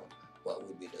 what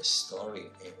would be the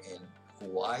story, and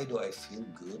why do I feel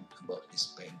good about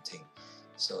this painting?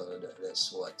 So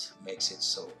that's what makes it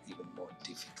so even more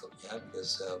difficult,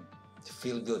 because to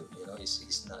feel good,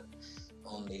 it's not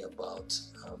only about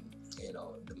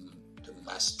the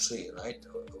mastery, right,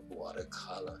 of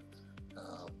watercolor,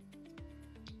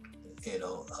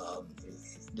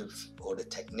 or the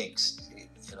techniques,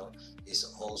 it's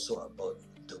also about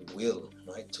the will,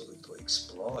 right, to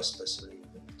explore, especially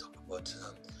when we talk about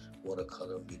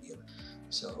watercolor medium.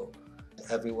 So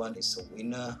everyone is a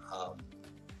winner,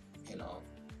 you know,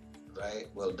 right?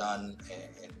 Well done,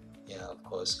 and yeah, of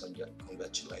course,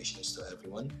 congratulations to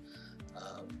everyone.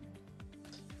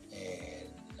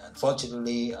 And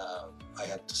unfortunately, I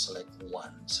have to select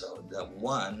one. So the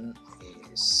one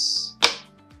is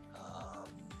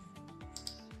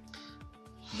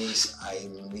Miss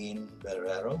Eileen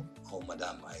Barrero, or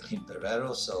Madame Eileen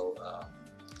Barrero. So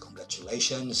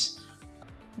congratulations.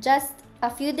 Just a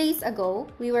few days ago,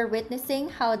 we were witnessing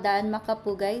how Dan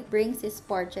Makapugay brings his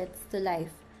portraits to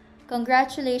life.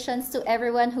 Congratulations to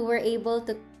everyone who were able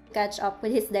to catch up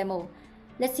with his demo.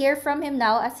 Let's hear from him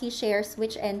now as he shares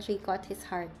which entry caught his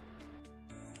heart.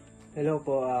 Hello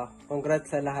po,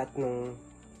 congrats sa lahat nung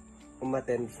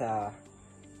umattend sa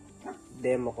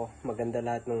demo ko. Maganda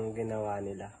lahat ng ginawa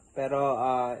nila. Pero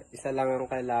isa lang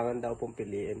ang kailangan daw pong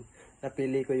piliin.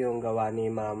 Napili ko yung gawa ni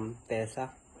Ma'am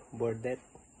Tessa Bordet.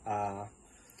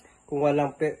 Kung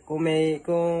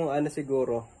ano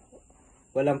siguro,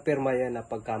 walang pirma yan na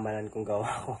pagkamalan kong gawa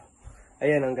ko.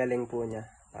 Ayun, ang galing po niya.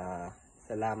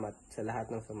 Salamat sa lahat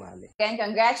ng sumali. Again,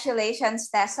 congratulations,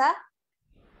 Tessa.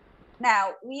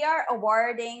 Now, we are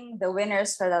awarding the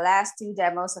winners for the last 2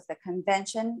 demos of the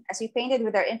convention as we painted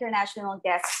with our international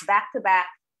guests back-to-back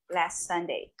last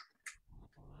Sunday.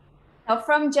 Now,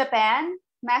 from Japan,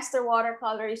 master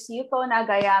watercolorist Yuko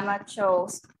Nagayama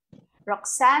chose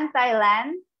Roxanne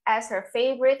Thailand as her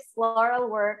favorite floral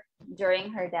work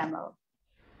during her demo.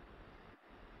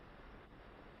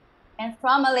 And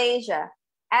from Malaysia,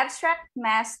 abstract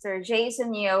master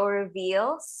Jason Yeo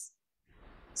reveals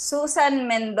Susan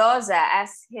Mendoza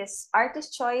as his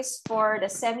artist choice for the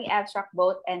semi-abstract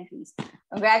both entries.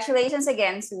 Congratulations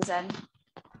again, Susan.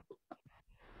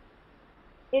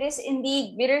 It is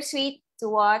indeed bittersweet to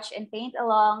watch and paint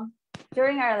along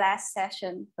during our last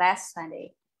session last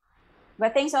Sunday.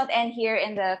 But things don't end here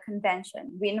in the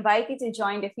convention. We invite you to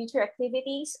join the future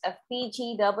activities of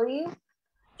PGW.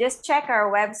 Just check our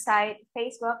website,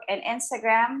 Facebook, and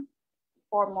Instagram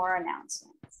for more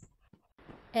announcements.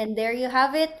 And there you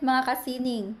have it, mga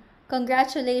kasining.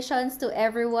 Congratulations to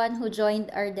everyone who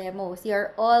joined our demos.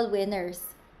 You're all winners.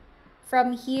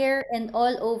 From here and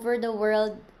all over the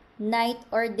world, night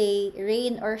or day,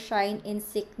 rain or shine, in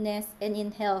sickness and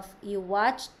in health, you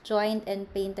watched, joined, and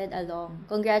painted along.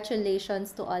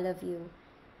 Congratulations to all of you.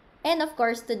 And of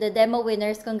course, to the demo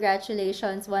winners,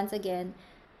 congratulations once again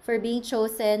for being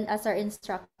chosen as our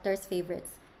instructors'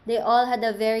 favorites. They all had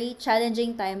a very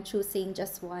challenging time choosing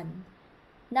just one.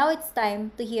 Now it's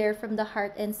time to hear from the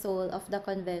heart and soul of the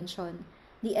convention,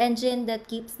 the engine that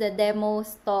keeps the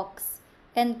demos, talks,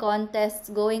 and contests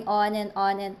going on and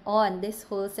on and on this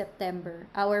whole September,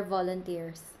 our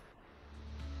volunteers.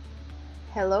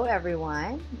 Hello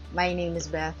everyone, my name is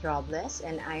Beth Robles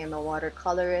and I am a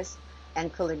watercolorist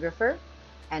and calligrapher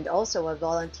and also a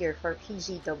volunteer for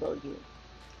PGW.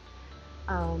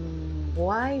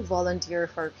 Why volunteer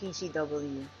for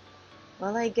PGW?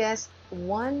 Well, I guess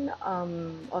one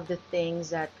of the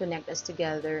things that connect us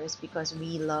together is because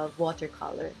we love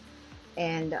watercolor.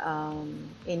 And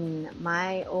in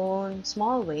my own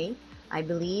small way, I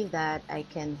believe that I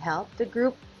can help the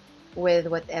group with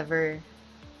whatever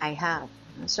I have.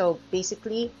 So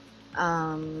basically,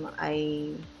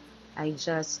 I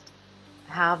just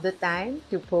have the time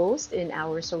to post in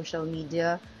our social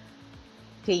media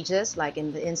pages, like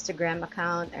in the Instagram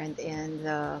account and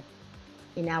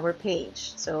in our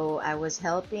page. So I was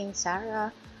helping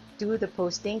Sarah do the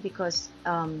posting because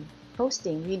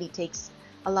posting really takes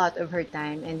a lot of her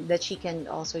time, and that she can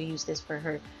also use this for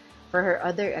her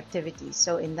other activities.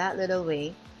 So in that little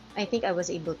way, I think I was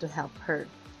able to help her.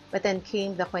 But then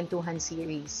came the Kwentuhan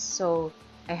series. So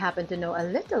I happen to know a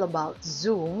little about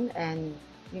Zoom and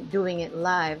doing it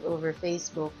live over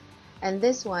Facebook. And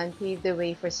this one paved the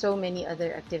way for so many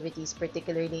other activities,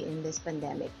 particularly in this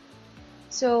pandemic.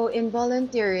 So in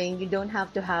volunteering, you don't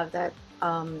have to have that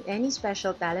any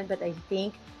special talent, but I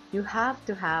think you have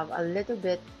to have a little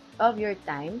bit of your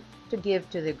time to give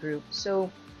to the group. So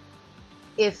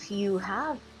if you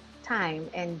have time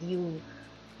and you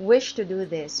wish to do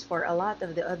this for a lot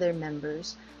of the other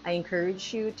members, I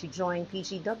encourage you to join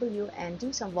PGW and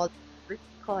do some volunteer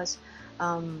because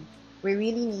we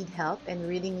really need help and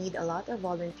really need a lot of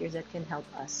volunteers that can help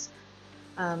us.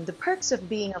 The perks of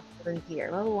being a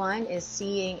volunteer. Well, one is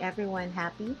seeing everyone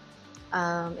happy,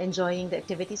 enjoying the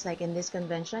activities like in this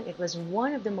convention. It was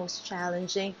one of the most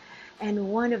challenging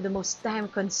and one of the most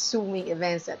time-consuming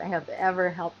events that I have ever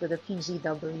helped with the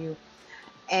PGW.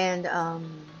 And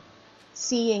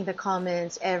seeing the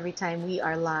comments every time we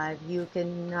are live, you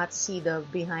cannot see the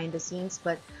behind the scenes,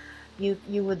 but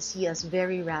you would see us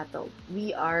very rattled.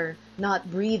 We are not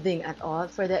breathing at all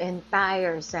for the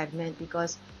entire segment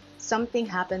because something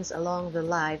happens along the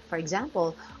live. For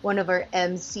example, one of our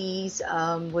MCs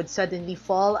would suddenly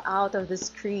fall out of the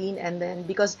screen, and then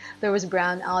because there was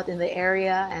brownout in the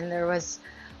area, and there was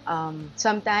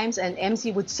sometimes an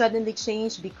MC would suddenly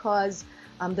change because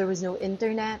there was no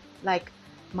internet. Like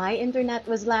my internet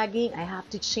was lagging, I have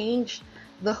to change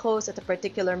the host at a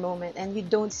particular moment, and you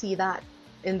don't see that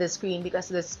in the screen because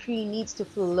the screen needs to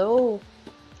flow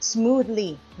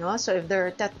smoothly. So if there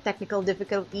are technical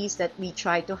difficulties that we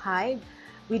try to hide,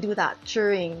 we do that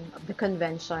during the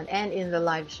convention and in the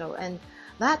live show, and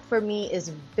that for me is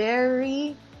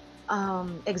very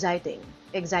exciting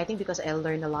because I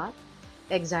learn a lot,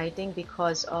 exciting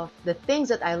because of the things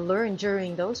that I learned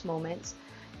during those moments,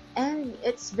 and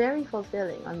it's very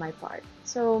fulfilling on my part.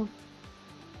 So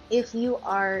if you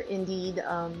are indeed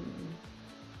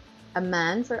a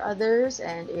man for others,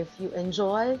 and if you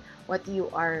enjoy what you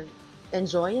are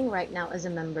enjoying right now as a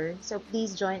member, so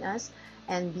please join us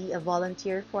and be a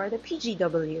volunteer for the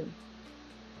PGW.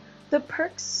 The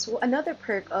perks, another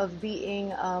perk of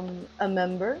being a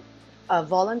member, a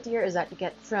volunteer, is that you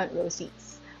get front row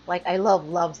seats. Like I love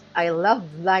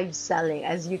live selling,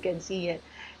 as you can see it,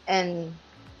 and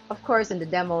of course in the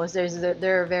demos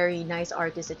there are very nice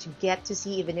artists that you get to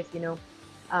see, even if you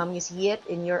see it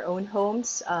in your own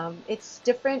homes. It's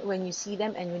different when you see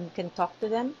them and when you can talk to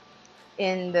them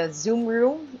in the Zoom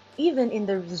room, even in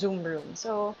the Zoom room.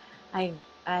 So I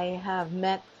have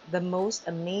met the most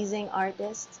amazing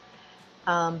artists,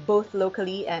 both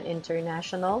locally and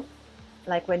international.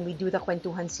 Like when we do the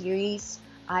Kwentuhan series,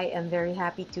 I am very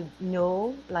happy to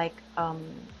know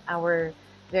our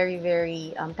very,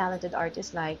 very talented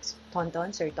artists like Sir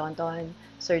Tonton,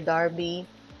 Sir Darby.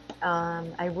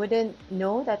 I wouldn't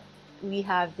know that we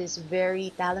have this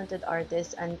very talented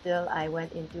artist until I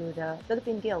went into the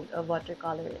Philippine Guild of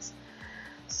Watercolorists.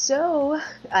 So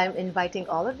I'm inviting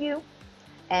all of you,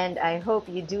 and I hope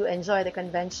you do enjoy the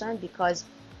convention because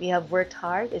we have worked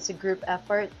hard. It's a group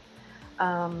effort.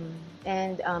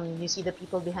 You see the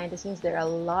people behind the scenes. There are a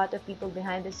lot of people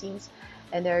behind the scenes,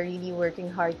 and they're really working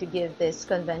hard to give this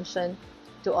convention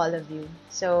to all of you.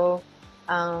 So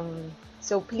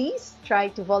please try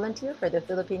to volunteer for the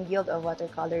Philippine Guild of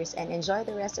Watercolors and enjoy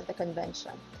the rest of the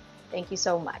convention. Thank you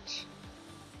so much.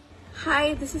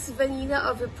 Hi, this is Vanina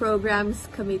of the Programs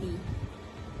Committee.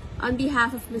 On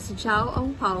behalf of Ms. Jao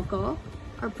Ongpalco,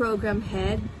 our program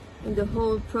head, and the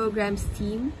whole programs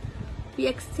team, we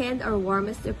extend our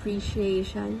warmest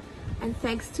appreciation and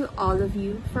thanks to all of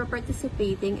you for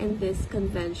participating in this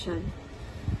convention.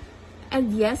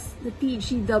 And yes, the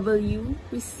PGW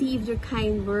received your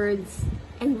kind words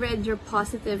and read your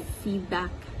positive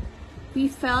feedback. We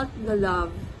felt the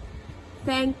love.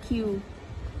 Thank you.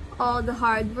 All the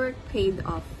hard work paid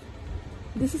off.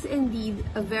 This is indeed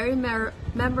a very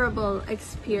memorable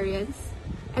experience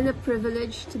and a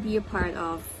privilege to be a part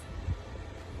of.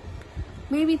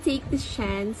 May we take this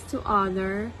chance to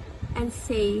honor and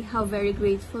say how very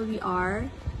grateful we are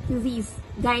to these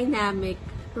dynamic,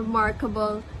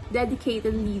 remarkable,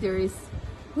 dedicated leaders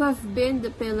who have been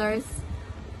the pillars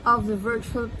of the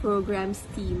virtual programs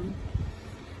team.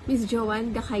 Ms.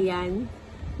 Joanne Gacayan,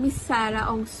 Ms. Sarah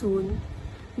Ongsun,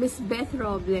 Ms. Beth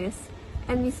Robles,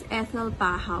 and Ms. Ethel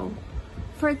Pahaw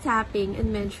for tapping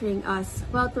and mentoring us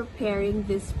while preparing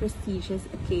this prestigious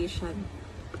occasion.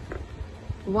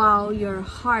 Wow, your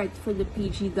heart for the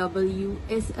PGW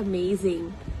is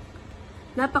amazing.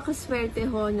 Napakaswerte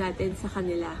ho natin sa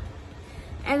kanila.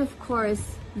 And of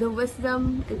course, the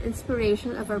wisdom and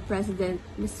inspiration of our president,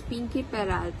 Ms. Pinky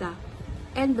Peralta,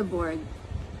 and the board.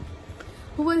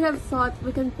 Who would have thought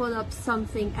we can pull up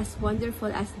something as wonderful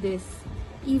as this,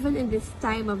 even in this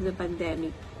time of the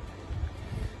pandemic?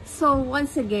 So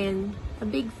once again, a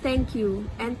big thank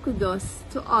you and kudos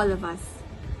to all of us.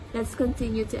 Let's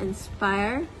continue to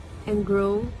inspire and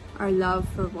grow our love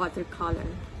for watercolor.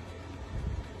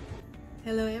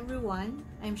 Hello everyone,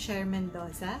 I'm Cher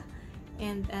Mendoza,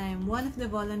 and I'm one of the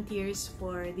volunteers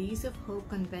for the Use of Hope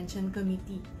Convention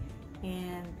Committee,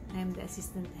 and I'm the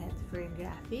assistant head for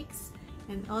graphics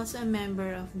and also a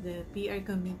member of the PR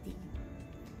committee.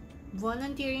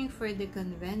 Volunteering for the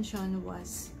convention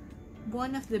was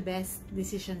one of the best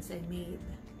decisions I made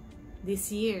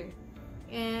this year.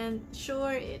 And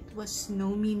sure, it was no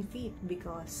mean feat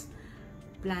because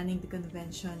planning the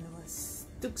convention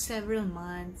took several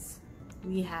months.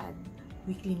 We had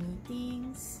weekly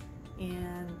meetings,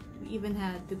 and we even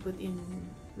had to put in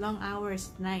long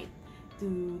hours at night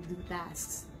to do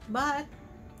tasks. But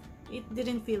it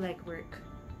didn't feel like work.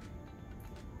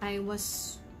 I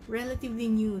was relatively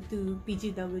new to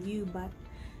PGW, but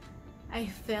I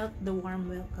felt the warm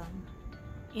welcome,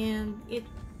 and it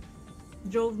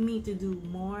drove me to do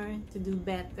more, to do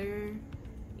better,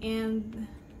 and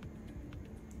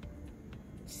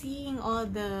seeing all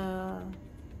the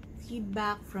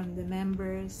feedback from the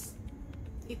members,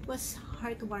 it was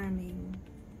heartwarming.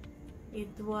 It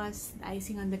was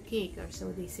icing on the cake, or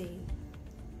so they say.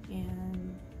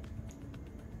 And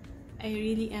I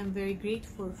really am very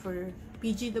grateful for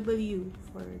PGW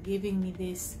for giving me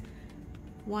this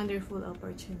wonderful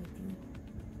opportunity.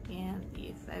 And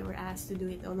if I were asked to do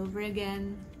it all over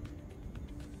again,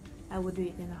 I would do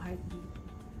it in a heartbeat.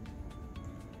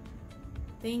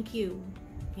 Thank you,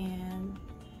 and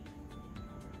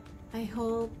I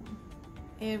hope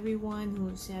everyone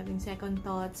who's having second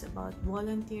thoughts about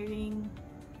volunteering,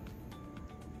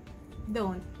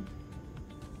 don't,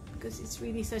 because it's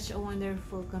really such a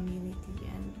wonderful community,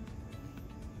 and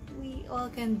we all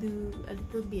can do a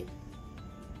little bit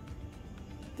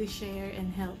to share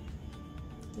and help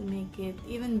to make it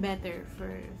even better for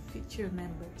future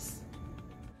members.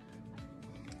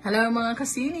 Hello mga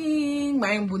kasining!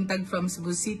 Mayang buntag from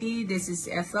Cebu City. This is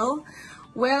Ethel.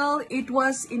 Well, it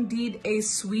was indeed a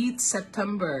sweet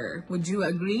September. Would you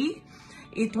agree?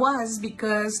 It was,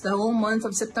 because the whole month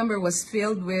of September was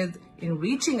filled with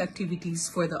enriching activities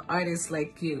for the artists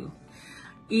like you.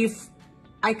 If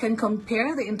I can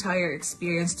compare the entire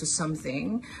experience to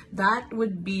something, that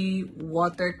would be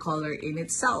watercolor in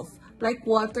itself. Like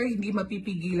water, hindi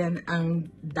mapipigilan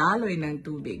ang daloy ng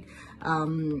tubig.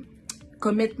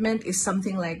 Commitment is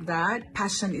something like that.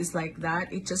 Passion is like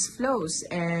that. It just flows,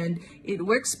 and it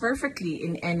works perfectly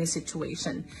in any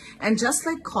situation. And just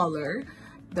like color,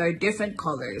 there are different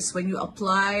colors. When you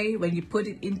apply, when you put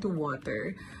it into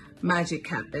water, magic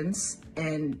happens,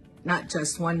 and not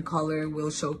just one color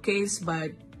will showcase, but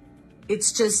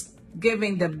it's just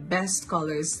giving the best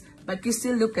colors, but you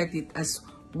still look at it as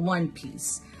one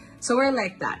piece. So we're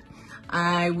like that.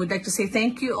 I would like to say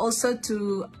thank you also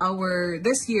to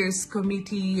this year's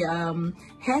committee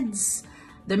heads,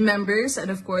 the members,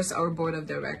 and of course our board of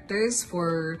directors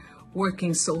for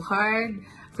working so hard,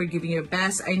 for giving your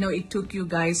best. I know it took you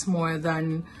guys more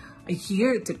than a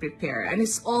year to prepare, and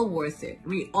it's all worth it.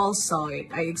 We all saw it.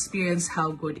 I experienced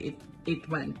how good it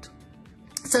went.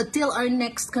 So till our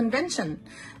next convention,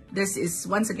 this is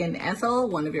once again Ethel,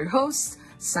 one of your hosts,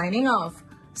 signing off.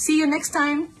 See you next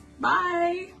time.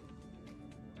 Bye!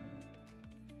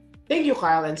 Thank you,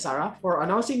 Kyle and Sarah, for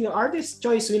announcing the Artist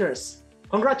Choice winners.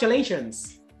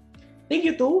 Congratulations! Thank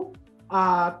you to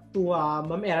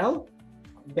Ma'am Errol,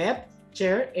 Beth,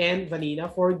 Chair, and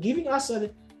Vanina for giving us the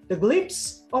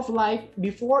glimpse of life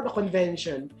before the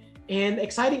convention and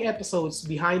exciting episodes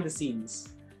behind the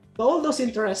scenes. To all those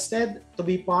interested to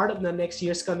be part of the next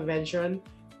year's convention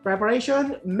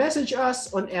preparation, message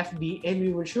us on FB and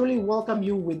we will surely welcome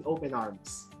you with open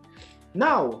arms.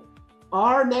 Now,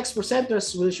 our next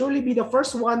presenters will surely be the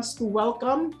first ones to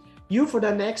welcome you for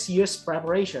the next year's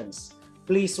preparations.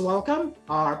 Please welcome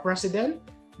our President,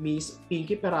 Ms.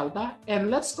 Pinky Peralta,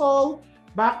 and let's call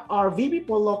back our VP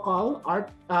for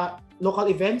Local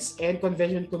Events and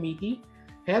Convention Committee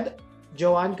Head,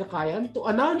 Joanne Kakayan,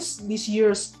 to announce this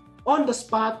year's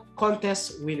on-the-spot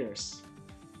contest winners.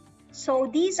 So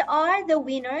these are the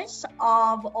winners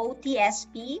of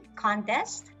OTSP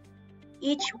contest.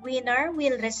 Each winner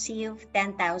will receive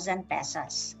 10,000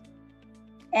 pesos.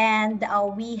 And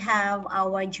we have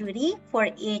our jury for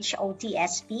each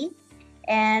OTSP.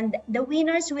 And the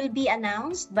winners will be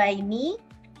announced by me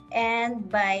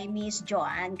and by Ms.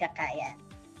 Joanne Kakayan.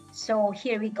 So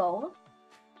here we go.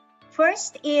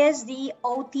 First is the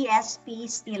OTSP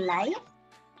Still Life.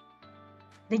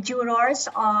 The jurors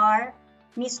are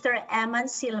Mr. Eman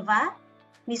Silva,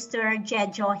 Mr.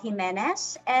 Jejo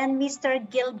Jimenez, and Mr.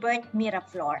 Gilbert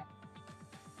Miraflor.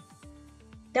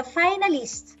 The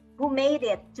finalists who made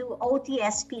it to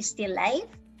OTSP Still Life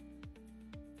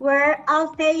were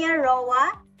Althea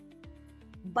Roa,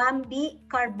 Bambi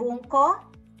Carbunco,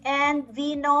 and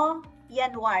Vino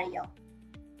Januario.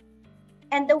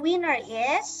 And the winner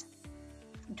is,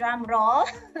 drum roll,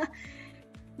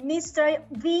 Mr.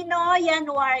 Vino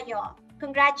Januario.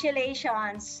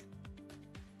 Congratulations.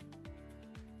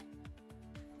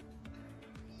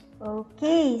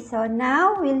 Okay, so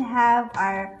now we'll have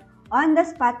our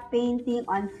on-the-spot painting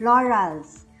on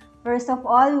florals. First of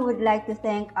all, we would like to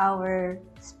thank our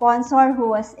sponsor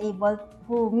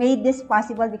who made this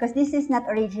possible, because this is not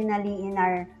originally in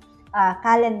our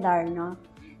calendar, no?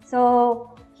 So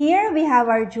here we have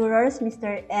our jurors,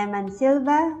 Mr. Eman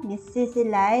Silva, Ms.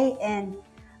 Cicilay, and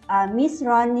Ms.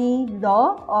 Ronnie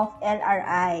Law of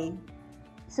LRI.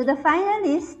 So the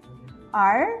finalists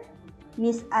are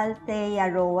Miss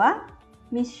Althea Roa,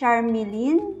 Miss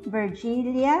Charmeline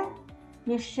Virgilia,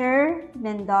 Miss Sher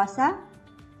Mendoza,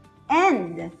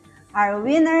 and our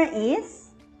winner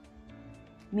is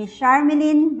Miss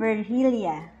Charmeline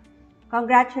Virgilia.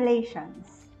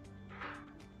 Congratulations.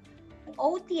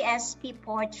 OTSP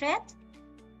portrait.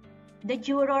 The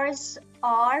jurors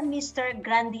are Mr.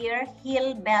 Grandier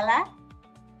Hill Bella,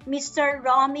 Mr.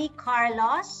 Romy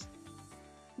Carlos,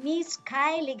 Miss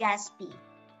Kai Legaspi.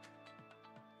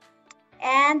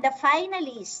 And the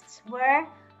finalists were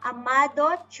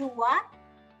Amado Chua,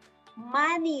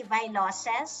 Manny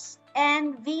Vailoses,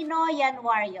 and Vino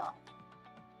Januario.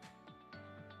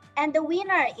 And the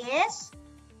winner is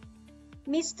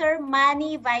Mr.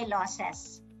 Manny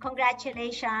Vailoses.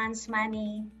 Congratulations,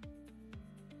 Manny.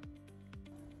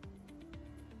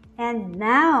 And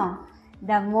now,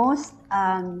 the most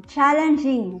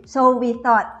challenging, so we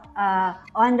thought,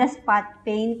 on-the-spot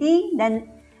painting, then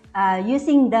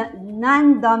using the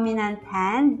non-dominant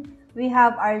hand, we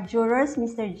have our jurors,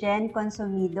 Mr. Jen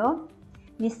Consumido,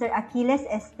 Mr. Achilles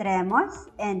Estremos,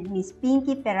 and Miss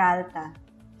Pinky Peralta.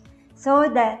 So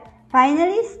the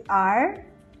finalists are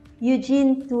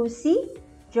Eugene Tusi,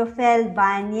 Jofel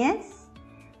Banyes,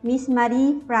 Miss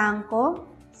Marie Franco,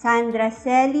 Sandra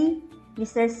Celi,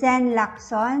 Mr. Sen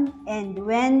Lacson, and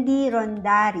Wendy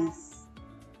Rondaris.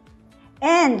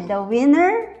 And the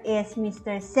winner is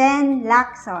Mr. Sen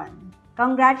Lacson.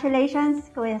 Congratulations,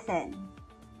 Kuya Sen.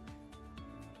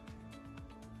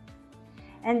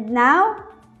 And now,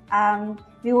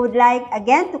 we would like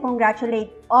again to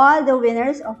congratulate all the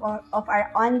winners of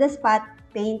our on-the-spot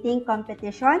painting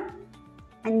competition.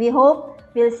 And we hope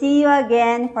we'll see you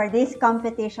again for these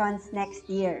competitions next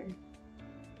year.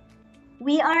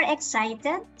 We are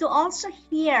excited to also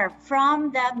hear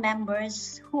from the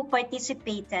members who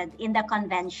participated in the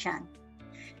convention.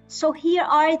 So here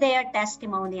are their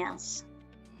testimonials.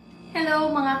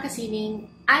 Hello mga kasining,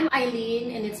 I'm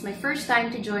Eileen and it's my first time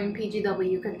to join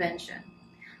PGW convention.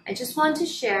 I just want to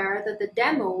share that the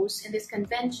demos in this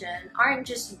convention aren't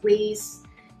just ways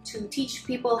to teach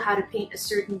people how to paint a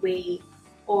certain way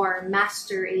or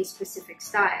master a specific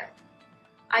style.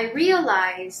 I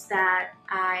realized that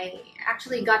I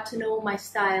actually got to know my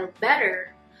style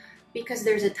better because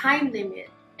there's a time limit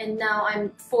and now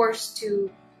I'm forced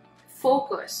to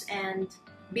focus and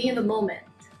be in the moment.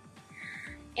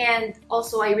 And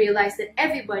also I realized that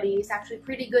everybody is actually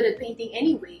pretty good at painting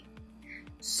anyway.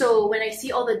 So when I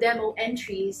see all the demo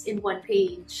entries in one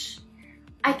page,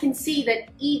 I can see that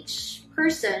each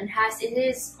person has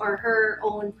his or her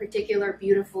own particular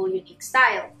beautiful, unique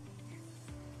style.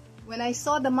 When I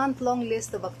saw the month-long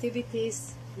list of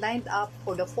activities lined up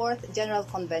for the 4th General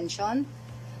Convention,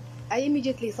 I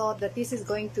immediately thought that this is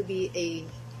going to be a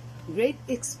great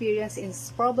experience and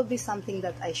it's probably something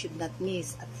that I should not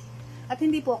miss. At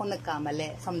hindi po ako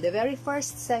nagkamali. From the very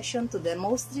first session to the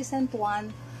most recent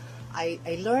one,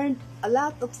 I learned a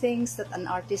lot of things that an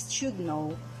artist should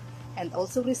know and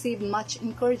also received much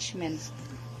encouragement.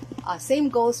 Same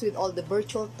goes with all the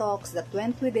virtual talks that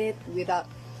went with it,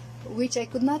 which I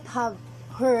could not have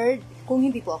heard kung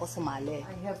hindi po ako sumali.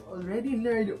 I have already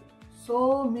learned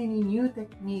so many new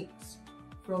techniques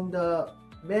from the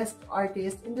best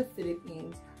artists in the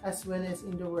Philippines as well as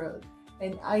in the world.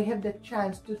 And I have the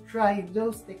chance to try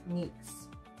those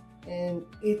techniques. And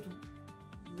it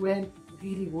went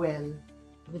really well.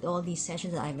 With all these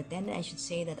sessions that I've attended, I should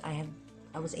say that I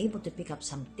was able to pick up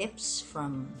some tips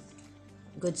from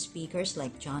good speakers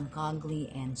like John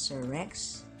Cogley and Sir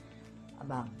Rex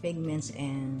about pigments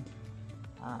and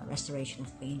restoration of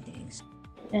paintings.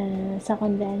 Sa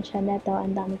convention na to,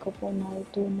 ang dami ko po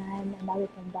natutunan, ang dami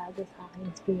pong bago sa aking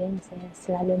experiences,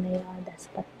 lalo na yung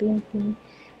on-the-spot painting.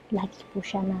 Lagi po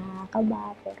siya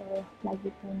nakakaba, pero lagi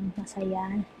pong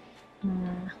masaya.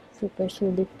 Super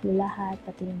sulit po lahat,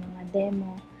 pati yung mga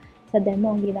demo. Sa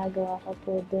demo, ang ginagawa ko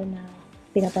po doon na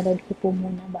pinapanood ko po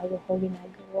muna bago ko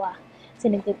ginagawa. Kasi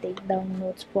nag-take down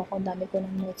notes po ako, dami ko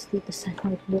ng notes dito sa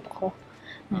notebook ko.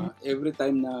 Every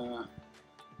time na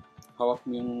hawak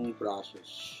mo yung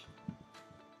brushes,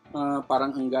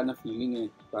 parang hangga na feeling eh.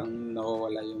 Parang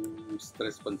nawawala yung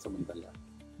stress pansamantala.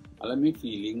 Alam mo yung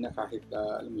feeling na kahit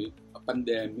alam mo yung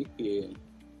pandemic eh,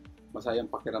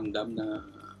 masayang pakiramdam na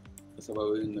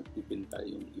kasabaw yung nagpipinta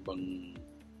yung ibang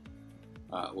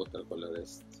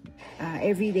watercolorist.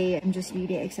 Every day I'm just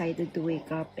really excited to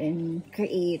wake up and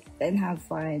create and have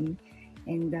fun.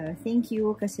 And thank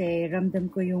you kasi ramdam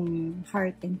ko yung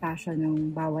heart and passion ng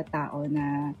bawat tao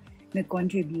na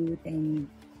nag-contribute, and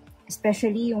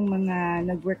especially yung mga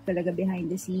nag-work talaga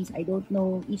behind the scenes. I don't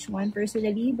know each one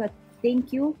personally, but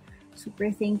thank you.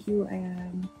 Super thank you.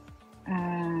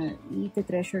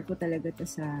 ite-treasure ko talaga to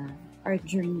sa art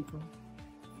journey ko.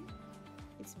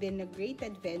 It's been a great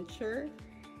adventure,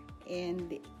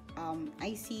 and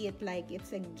I see it like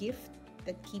it's a gift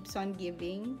that keeps on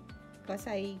giving, because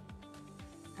I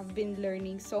have been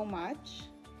learning so much,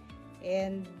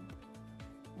 and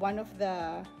one of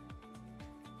the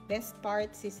best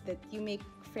parts is that you make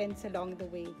friends along the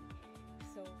way.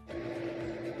 So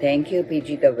Thank you,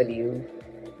 PGW,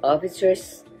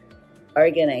 officers,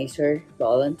 organizers,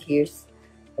 volunteers,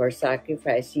 for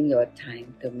sacrificing your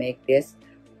time to make this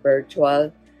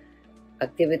virtual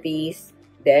activities,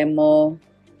 demo,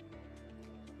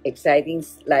 exciting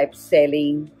live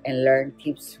selling, and learn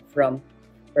tips from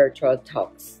virtual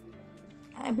talks.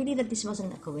 I believe that this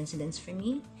wasn't a coincidence for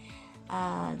me.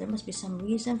 There must be some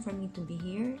reason for me to be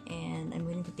here, and I'm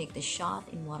willing to take the shot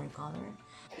in watercolor.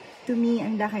 To me,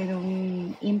 ang laki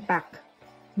ng impact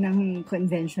ng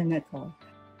convention na to.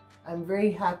 I'm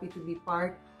very happy to be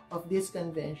part of this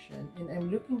convention, and I'm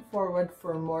looking forward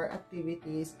for more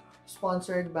activities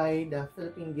sponsored by the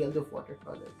Philippine Guild of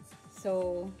Watercolors.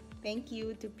 So, thank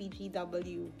you to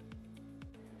PGW.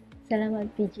 Salamat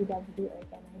PGW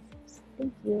organizers.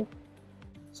 Thank you.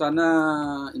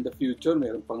 Sana in the future,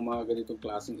 meron pang mga ganitong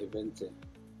klaseng events eh.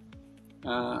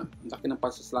 Ang laki ng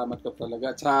pasasalamat ko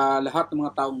talaga. At sa lahat ng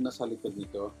mga taong nasa likod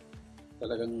nito,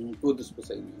 talagang kudos po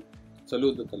sa inyo.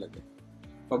 Saludo talaga.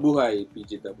 Mabuhay,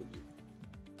 PGW.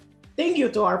 Thank you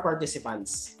to our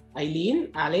participants,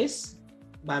 Eileen, Alice,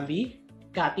 Bambi,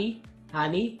 Cathy,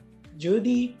 Honey,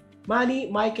 Judy, Manny,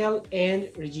 Michael,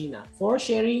 and Regina for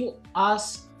sharing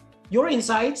us your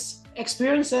insights,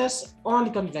 experiences on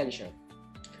the convention.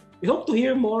 We hope to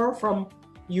hear more from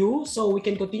you so we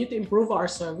can continue to improve our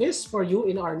service for you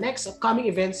in our next upcoming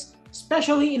events,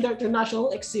 especially in the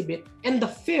international exhibit and the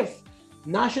 5th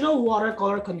National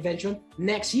Watercolor Convention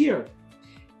next year.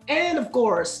 And of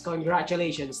course,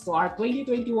 congratulations to our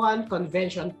 2021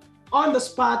 convention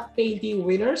on-the-spot painting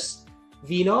winners,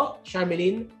 Vino,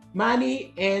 Charmelin,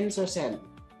 Manny, and Sorsen.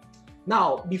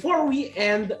 Now, before we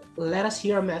end, let us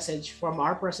hear a message from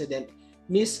our president,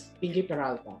 Miss Pinky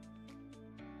Peralta.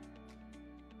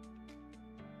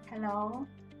 Hello,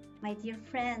 my dear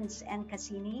friends and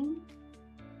kasining.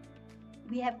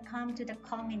 We have come to the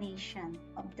culmination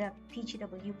of the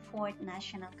PGW 4th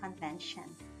National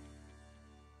Convention.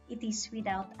 It is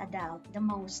without a doubt the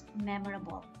most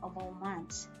memorable of all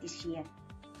months this year,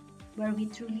 where we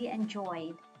truly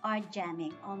enjoyed art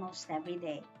jamming almost every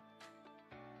day.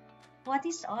 What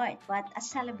is art but a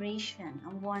celebration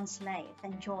of one's life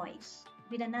and joys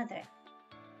with another?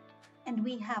 And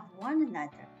we have one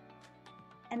another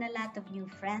and a lot of new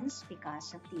friends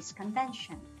because of this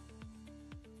convention.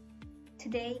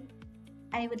 Today,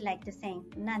 I would like to thank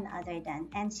none other than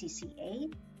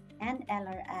NCCA and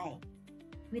LRI.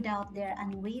 Without their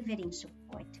unwavering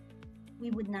support,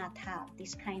 we would not have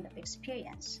this kind of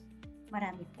experience.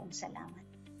 Marami pong salamat.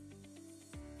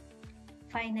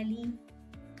 Finally,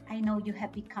 I know you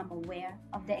have become aware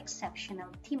of the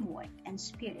exceptional teamwork and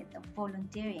spirit of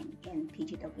volunteering in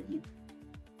PGW.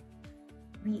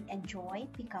 We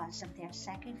enjoy because of their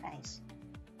sacrifice.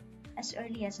 As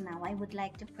early as now, I would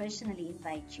like to personally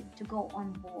invite you to go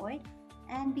on board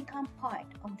and become part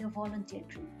of the volunteer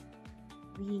group.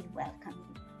 We welcome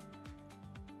you.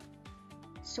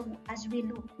 So as we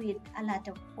look with a lot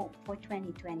of hope for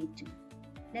 2022,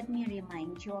 let me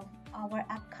remind you of our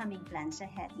upcoming plans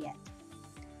ahead yet.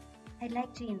 I'd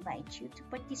like to invite you to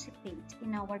participate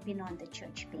in our Beyond the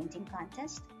Church painting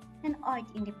contest and Art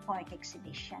in the Park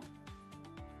exhibition.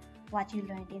 What you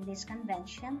learned in this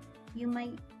convention, you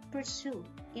may pursue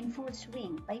in full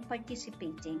swing by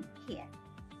participating here.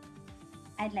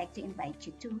 I'd like to invite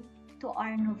you to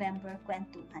our November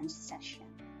Kwentuhan session,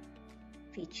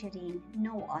 featuring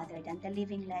no other than the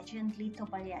living legend Lito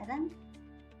Baryaran.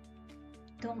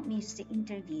 Don't miss the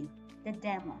interview, the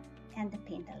demo, and the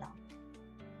paint-along.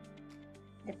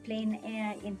 The plein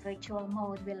air in virtual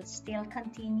mode will still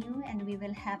continue, and we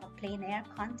will have a plein air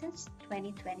contest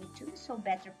 2022, so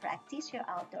better practice your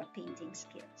outdoor painting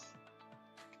skills.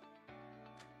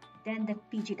 Then the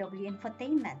PGW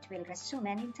infotainment will resume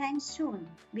anytime soon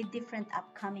with different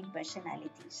upcoming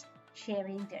personalities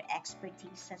sharing their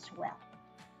expertise as well.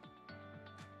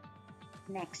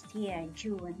 Next year,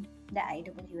 June, the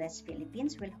IWS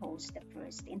Philippines will host the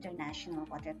first international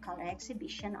watercolor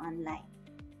exhibition online.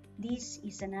 This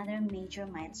is another major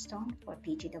milestone for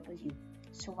PGW,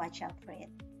 so watch out for it.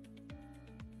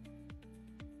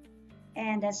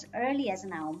 And as early as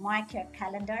now, mark your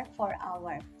calendar for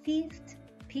our 5th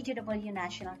PGW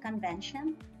National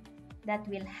Convention that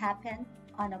will happen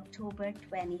on October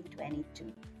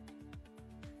 2022.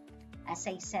 As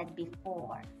I said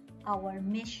before, Our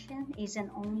mission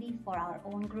isn't only for our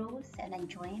own growth and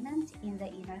enjoyment in the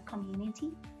inner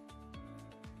community.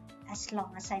 As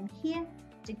long as I'm here,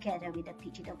 together with the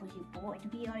PGW board,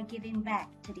 we are giving back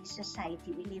to the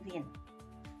society we live in.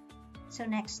 So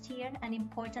next year, an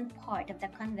important part of the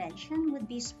convention would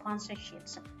be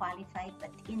sponsorships of qualified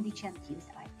but indigent youth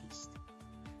artists.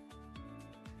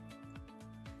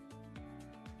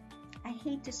 I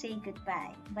hate to say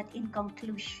goodbye, but in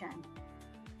conclusion,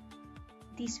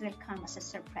 this will come as a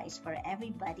surprise for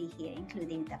everybody here,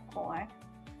 including the core.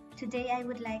 Today, I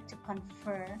would like to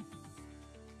confer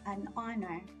an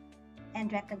honor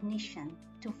and recognition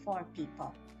to 4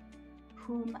 people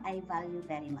whom I value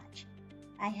very much.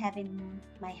 I have in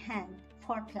my hand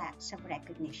 4 plaques of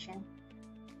recognition,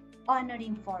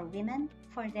 honoring 4 women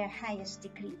for their highest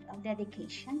degree of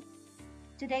dedication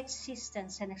to the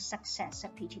existence and success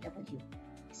of PGW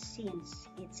since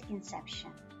its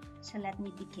inception. So let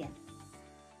me begin.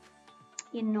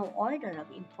 In no order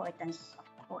of importance, of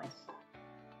course,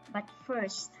 but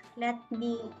first, let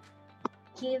me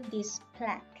give this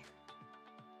plaque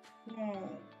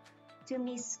to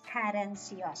Miss Karen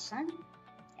Sioson,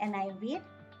 and I read,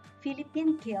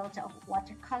 Philippine Guild of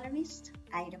Watercolorists,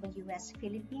 IWS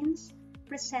Philippines,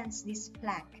 presents this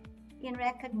plaque in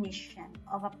recognition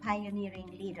of a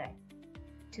pioneering leader.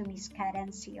 To Miss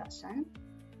Karen Sioson,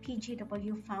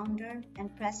 PGW founder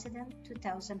and president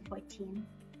 2014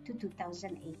 to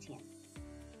 2018,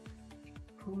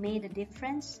 who made a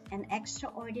difference and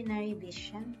extraordinary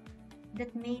vision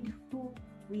that made who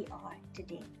we are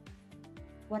today.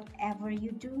 Whatever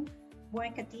you do,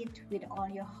 work at it with all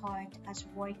your heart as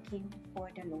working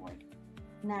for the Lord,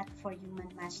 not for human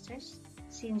masters,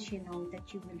 since you know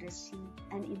that you will receive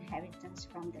an inheritance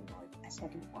from the Lord as a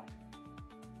reward.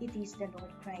 It is the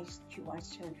Lord Christ you are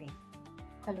serving.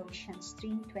 Colossians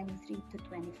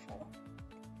 3:23-24.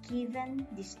 Given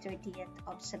this 30th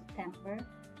of September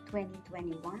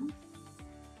 2021,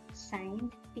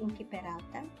 signed Pinky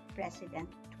Peralta, President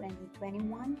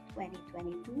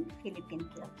 2021-2022, Philippine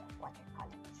Guild of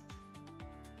Watercolorists.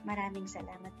 Maraming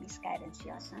salamat, Ms. Karen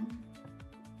Sioson.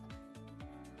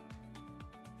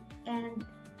 And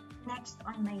next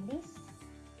on my list,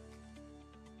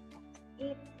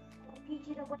 it's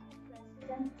PGW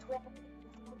President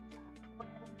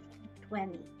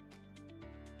 2020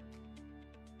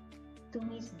 to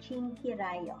Ms. Jinky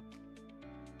Rayo.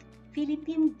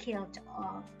 Philippine Guild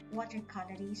of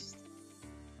Watercolorists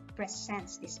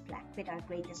presents this plaque with our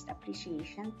greatest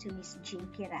appreciation to Ms.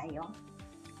 Jinky Rayo,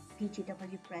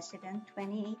 PGW President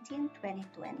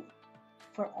 2018-2020,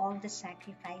 for all the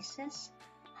sacrifices,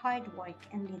 hard work,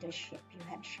 and leadership you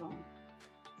have shown.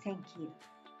 Thank you.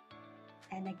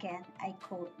 And again, I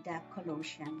quote the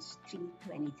Colossians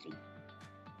 3:23.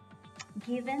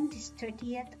 Given this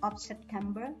 30th of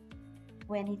September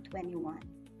 2021,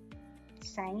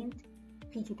 signed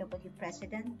PGW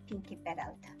President Pinky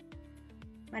Peralta.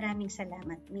 Maraming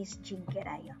salamat, Ms. Jinky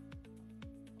Rayo.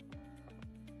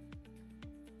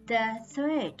 The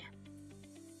third,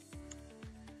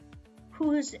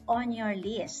 who's on your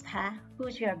list, huh?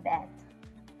 Who's your bet?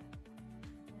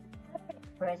 The third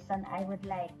person I would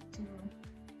like to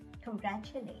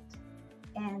congratulate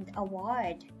and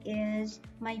award is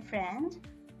my friend,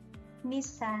 Miss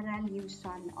Sarah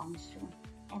Liuson Ongsun.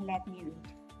 And let me read.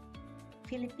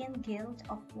 Philippine Guild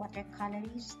of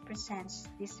Watercolorists presents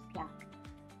this plaque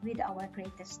with our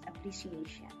greatest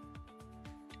appreciation.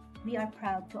 We are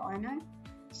proud to honor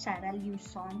Sarah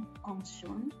Liuson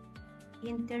Ongsun,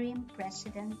 Interim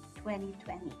President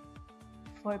 2020,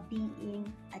 for being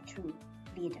a true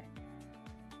leader.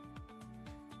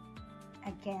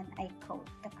 Again, I quote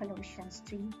the Colossians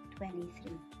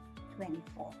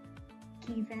 3:23-24.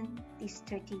 Given this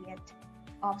 30th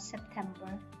of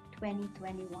September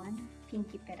 2021,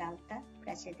 Pinky Peralta,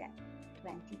 President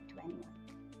 2021.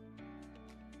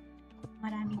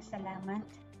 Maraming salamat,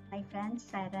 my friend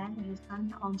Sarah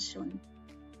Liuson Ongsun.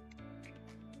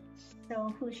 So,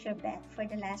 who's your bet for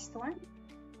the last one?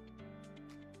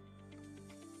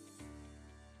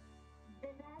 The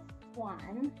last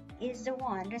one is the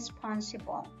one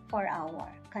responsible for our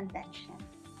convention.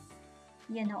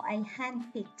 You know, I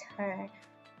handpicked her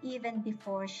even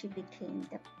before she became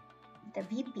the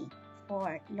VP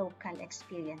for local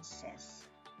experiences.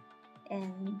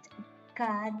 And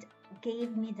God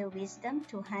gave me the wisdom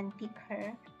to handpick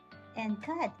her, and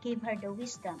God gave her the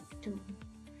wisdom to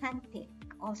handpick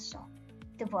also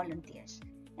the volunteers.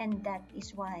 And that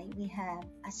is why we have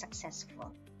a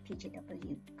successful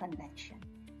PGW convention.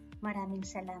 Maraming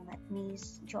salamat,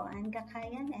 Ms. Joanne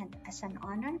Gakayan, and as an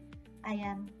honor, I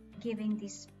am giving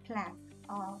this plaque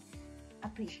of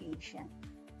appreciation.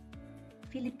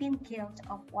 Philippine Guild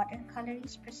of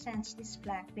Watercolorists presents this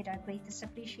plaque with our greatest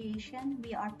appreciation.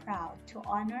 We are proud to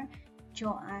honor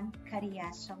Joanne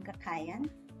Cariaso Gakayan,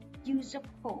 Hues of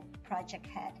Hope Project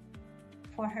Head,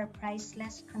 for her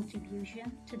priceless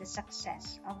contribution to the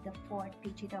success of the 4th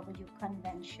PGW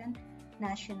Convention,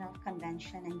 National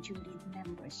Convention, and Jury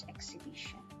Members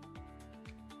Exhibition.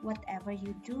 Whatever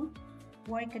you do,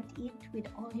 work at it with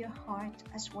all your heart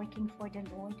as working for the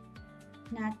Lord,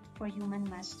 not for human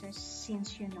masters,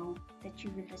 since you know that you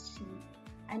will receive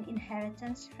an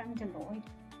inheritance from the Lord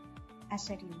as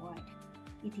a reward.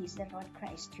 It is the Lord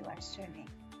Christ you are serving.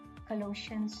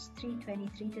 Colossians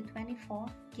 3:23-24,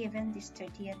 given this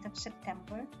 30th of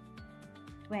September,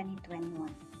 2021.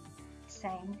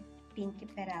 Signed, Pinky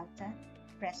Peralta,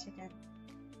 President,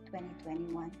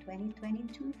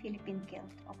 2021-2022 Philippine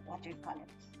Guild of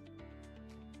Watercolors.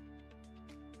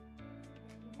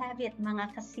 Have it,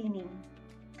 mga kasining.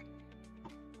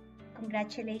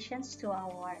 Congratulations to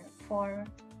our 4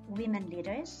 women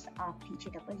leaders of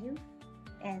PGW,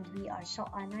 and we are so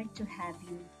honored to have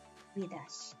you with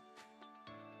us.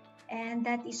 And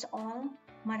that is all.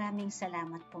 Maraming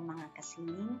salamat po mga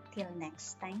kasining. Till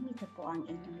next time, ito po ang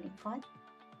inyong lingkod,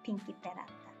 Pinky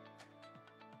Peralta.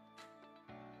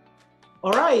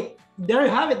 Alright, there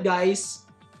you have it, guys.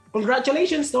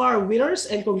 Congratulations to our winners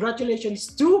and congratulations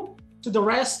to the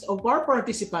rest of our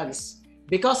participants,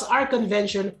 because our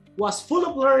convention was full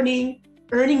of learning,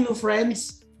 earning new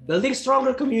friends, building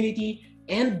stronger community,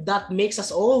 and that makes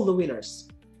us all the winners.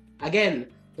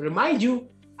 Again, to remind you,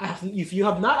 if you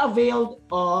have not availed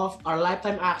of our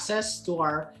lifetime access to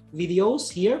our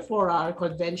videos here for our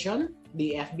convention,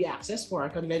 the FB access for our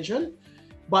convention,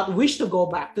 but wish to go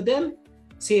back to them,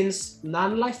 since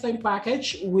non-lifetime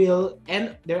package will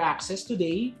end their access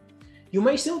today, you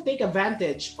may still take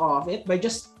advantage of it by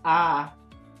just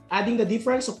adding the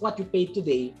difference of what you paid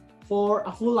today for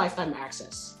a full lifetime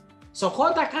access. So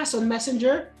contact us on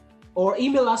Messenger or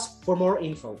email us for more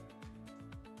info.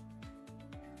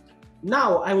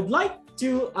 Now, I would like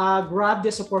to grab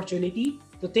this opportunity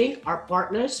to thank our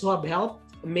partners who have helped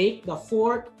make the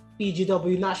 4th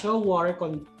PGW National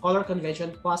Watercolor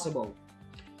Convention possible.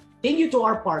 Thank you to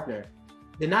our partner,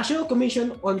 the National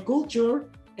Commission on Culture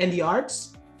and the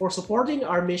Arts, for supporting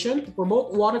our mission to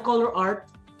promote watercolor art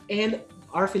and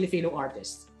our Filipino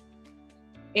artists.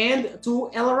 And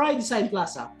to LRI Design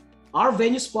Plaza, our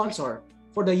venue sponsor,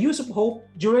 for the Hues of Hope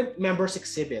Jury Members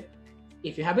Exhibit.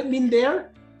 If you haven't been there,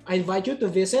 I invite you to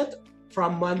visit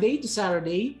from Monday to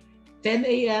Saturday, 10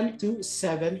 a.m. to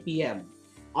 7 p.m.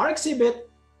 Our exhibit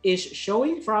is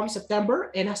showing from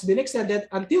September and has been extended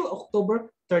until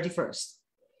October 31st.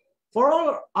 For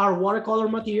all our watercolor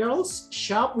materials,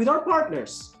 shop with our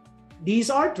partners. This is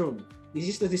Art Room. This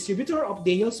is the distributor of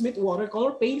Daniel Smith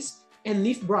watercolor paints and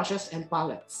leaf brushes and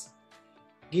palettes.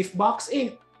 Giftbox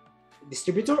Inc.,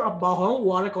 distributor of Bahong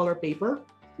watercolor paper,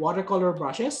 watercolor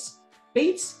brushes,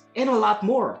 paints, and a lot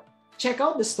more. Check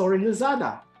out the store in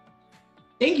Lazada.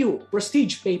 Thank you,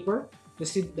 Prestige Paper,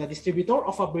 the distributor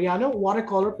of Fabriano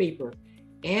watercolor paper.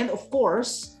 And of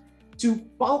course, to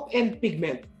Pulp and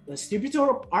Pigment, the distributor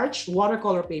of Arch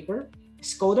watercolor paper,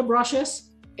 Skoda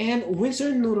brushes, and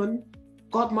Winsor Newton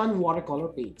Cotman watercolor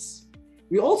paints.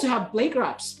 We also have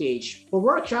Playcrafts page for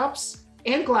workshops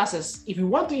and classes if you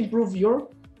want to improve your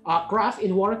craft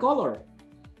in watercolor.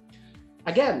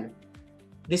 Again,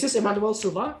 this is Emmanuel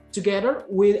Silva, together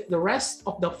with the rest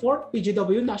of the 4th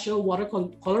PGW National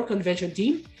Watercolor Convention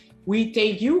team. We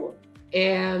thank you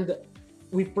and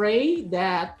we pray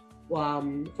that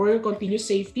for your continued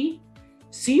safety.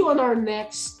 See you on our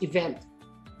next event,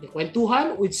 the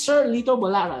Kwentuhan with Sir Lito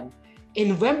Balaran, in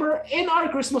November, and our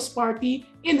Christmas party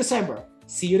in December.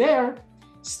 See you there.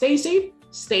 Stay safe,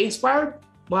 stay inspired,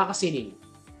 mga kasining.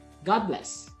 God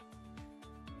bless.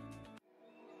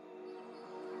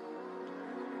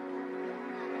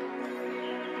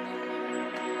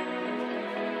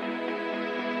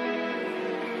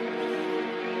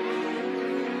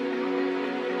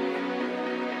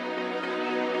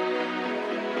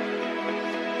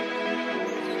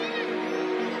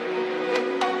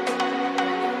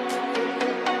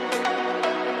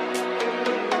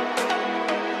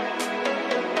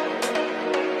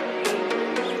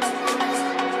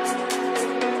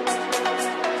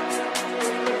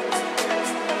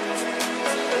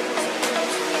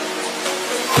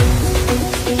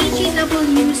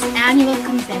 PGW's annual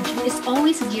convention is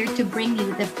always geared to bring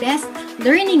you the best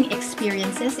learning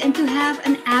experiences and to have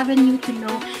an avenue to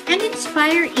know and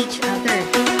inspire each other.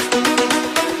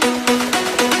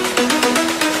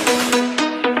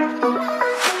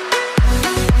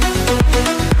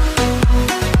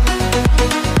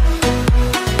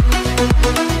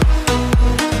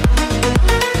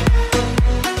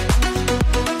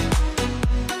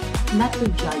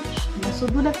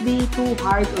 be too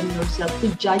hard on yourself to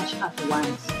judge at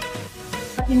once.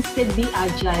 But instead, be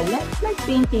agile. Like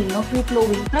painting, no? Free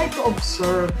flowing. Try to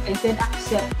observe and then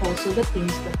accept also the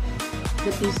things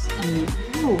that is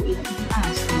new in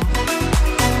us. No?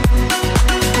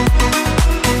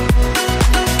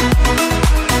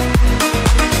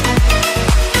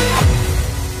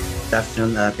 Good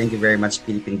afternoon. Thank you very much,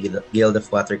 Philippine Guild of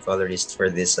Watercolorists, for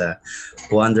this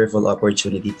wonderful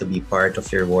opportunity to be part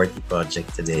of your worthy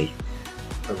project today.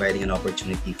 Providing an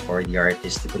opportunity for the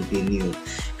artists to continue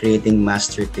creating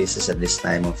masterpieces at this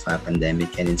time of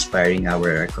pandemic and inspiring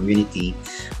our community,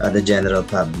 the general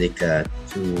public,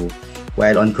 to,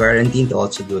 while on quarantine, to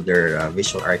also do their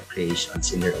visual art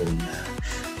creations in their own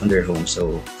on their home.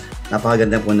 So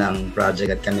napakaganda po ng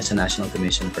project, at kami sa National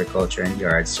Commission for Culture and the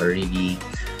Arts are really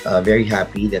very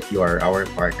happy that you are our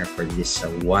partner for this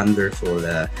wonderful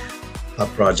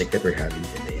project that we're having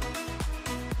today.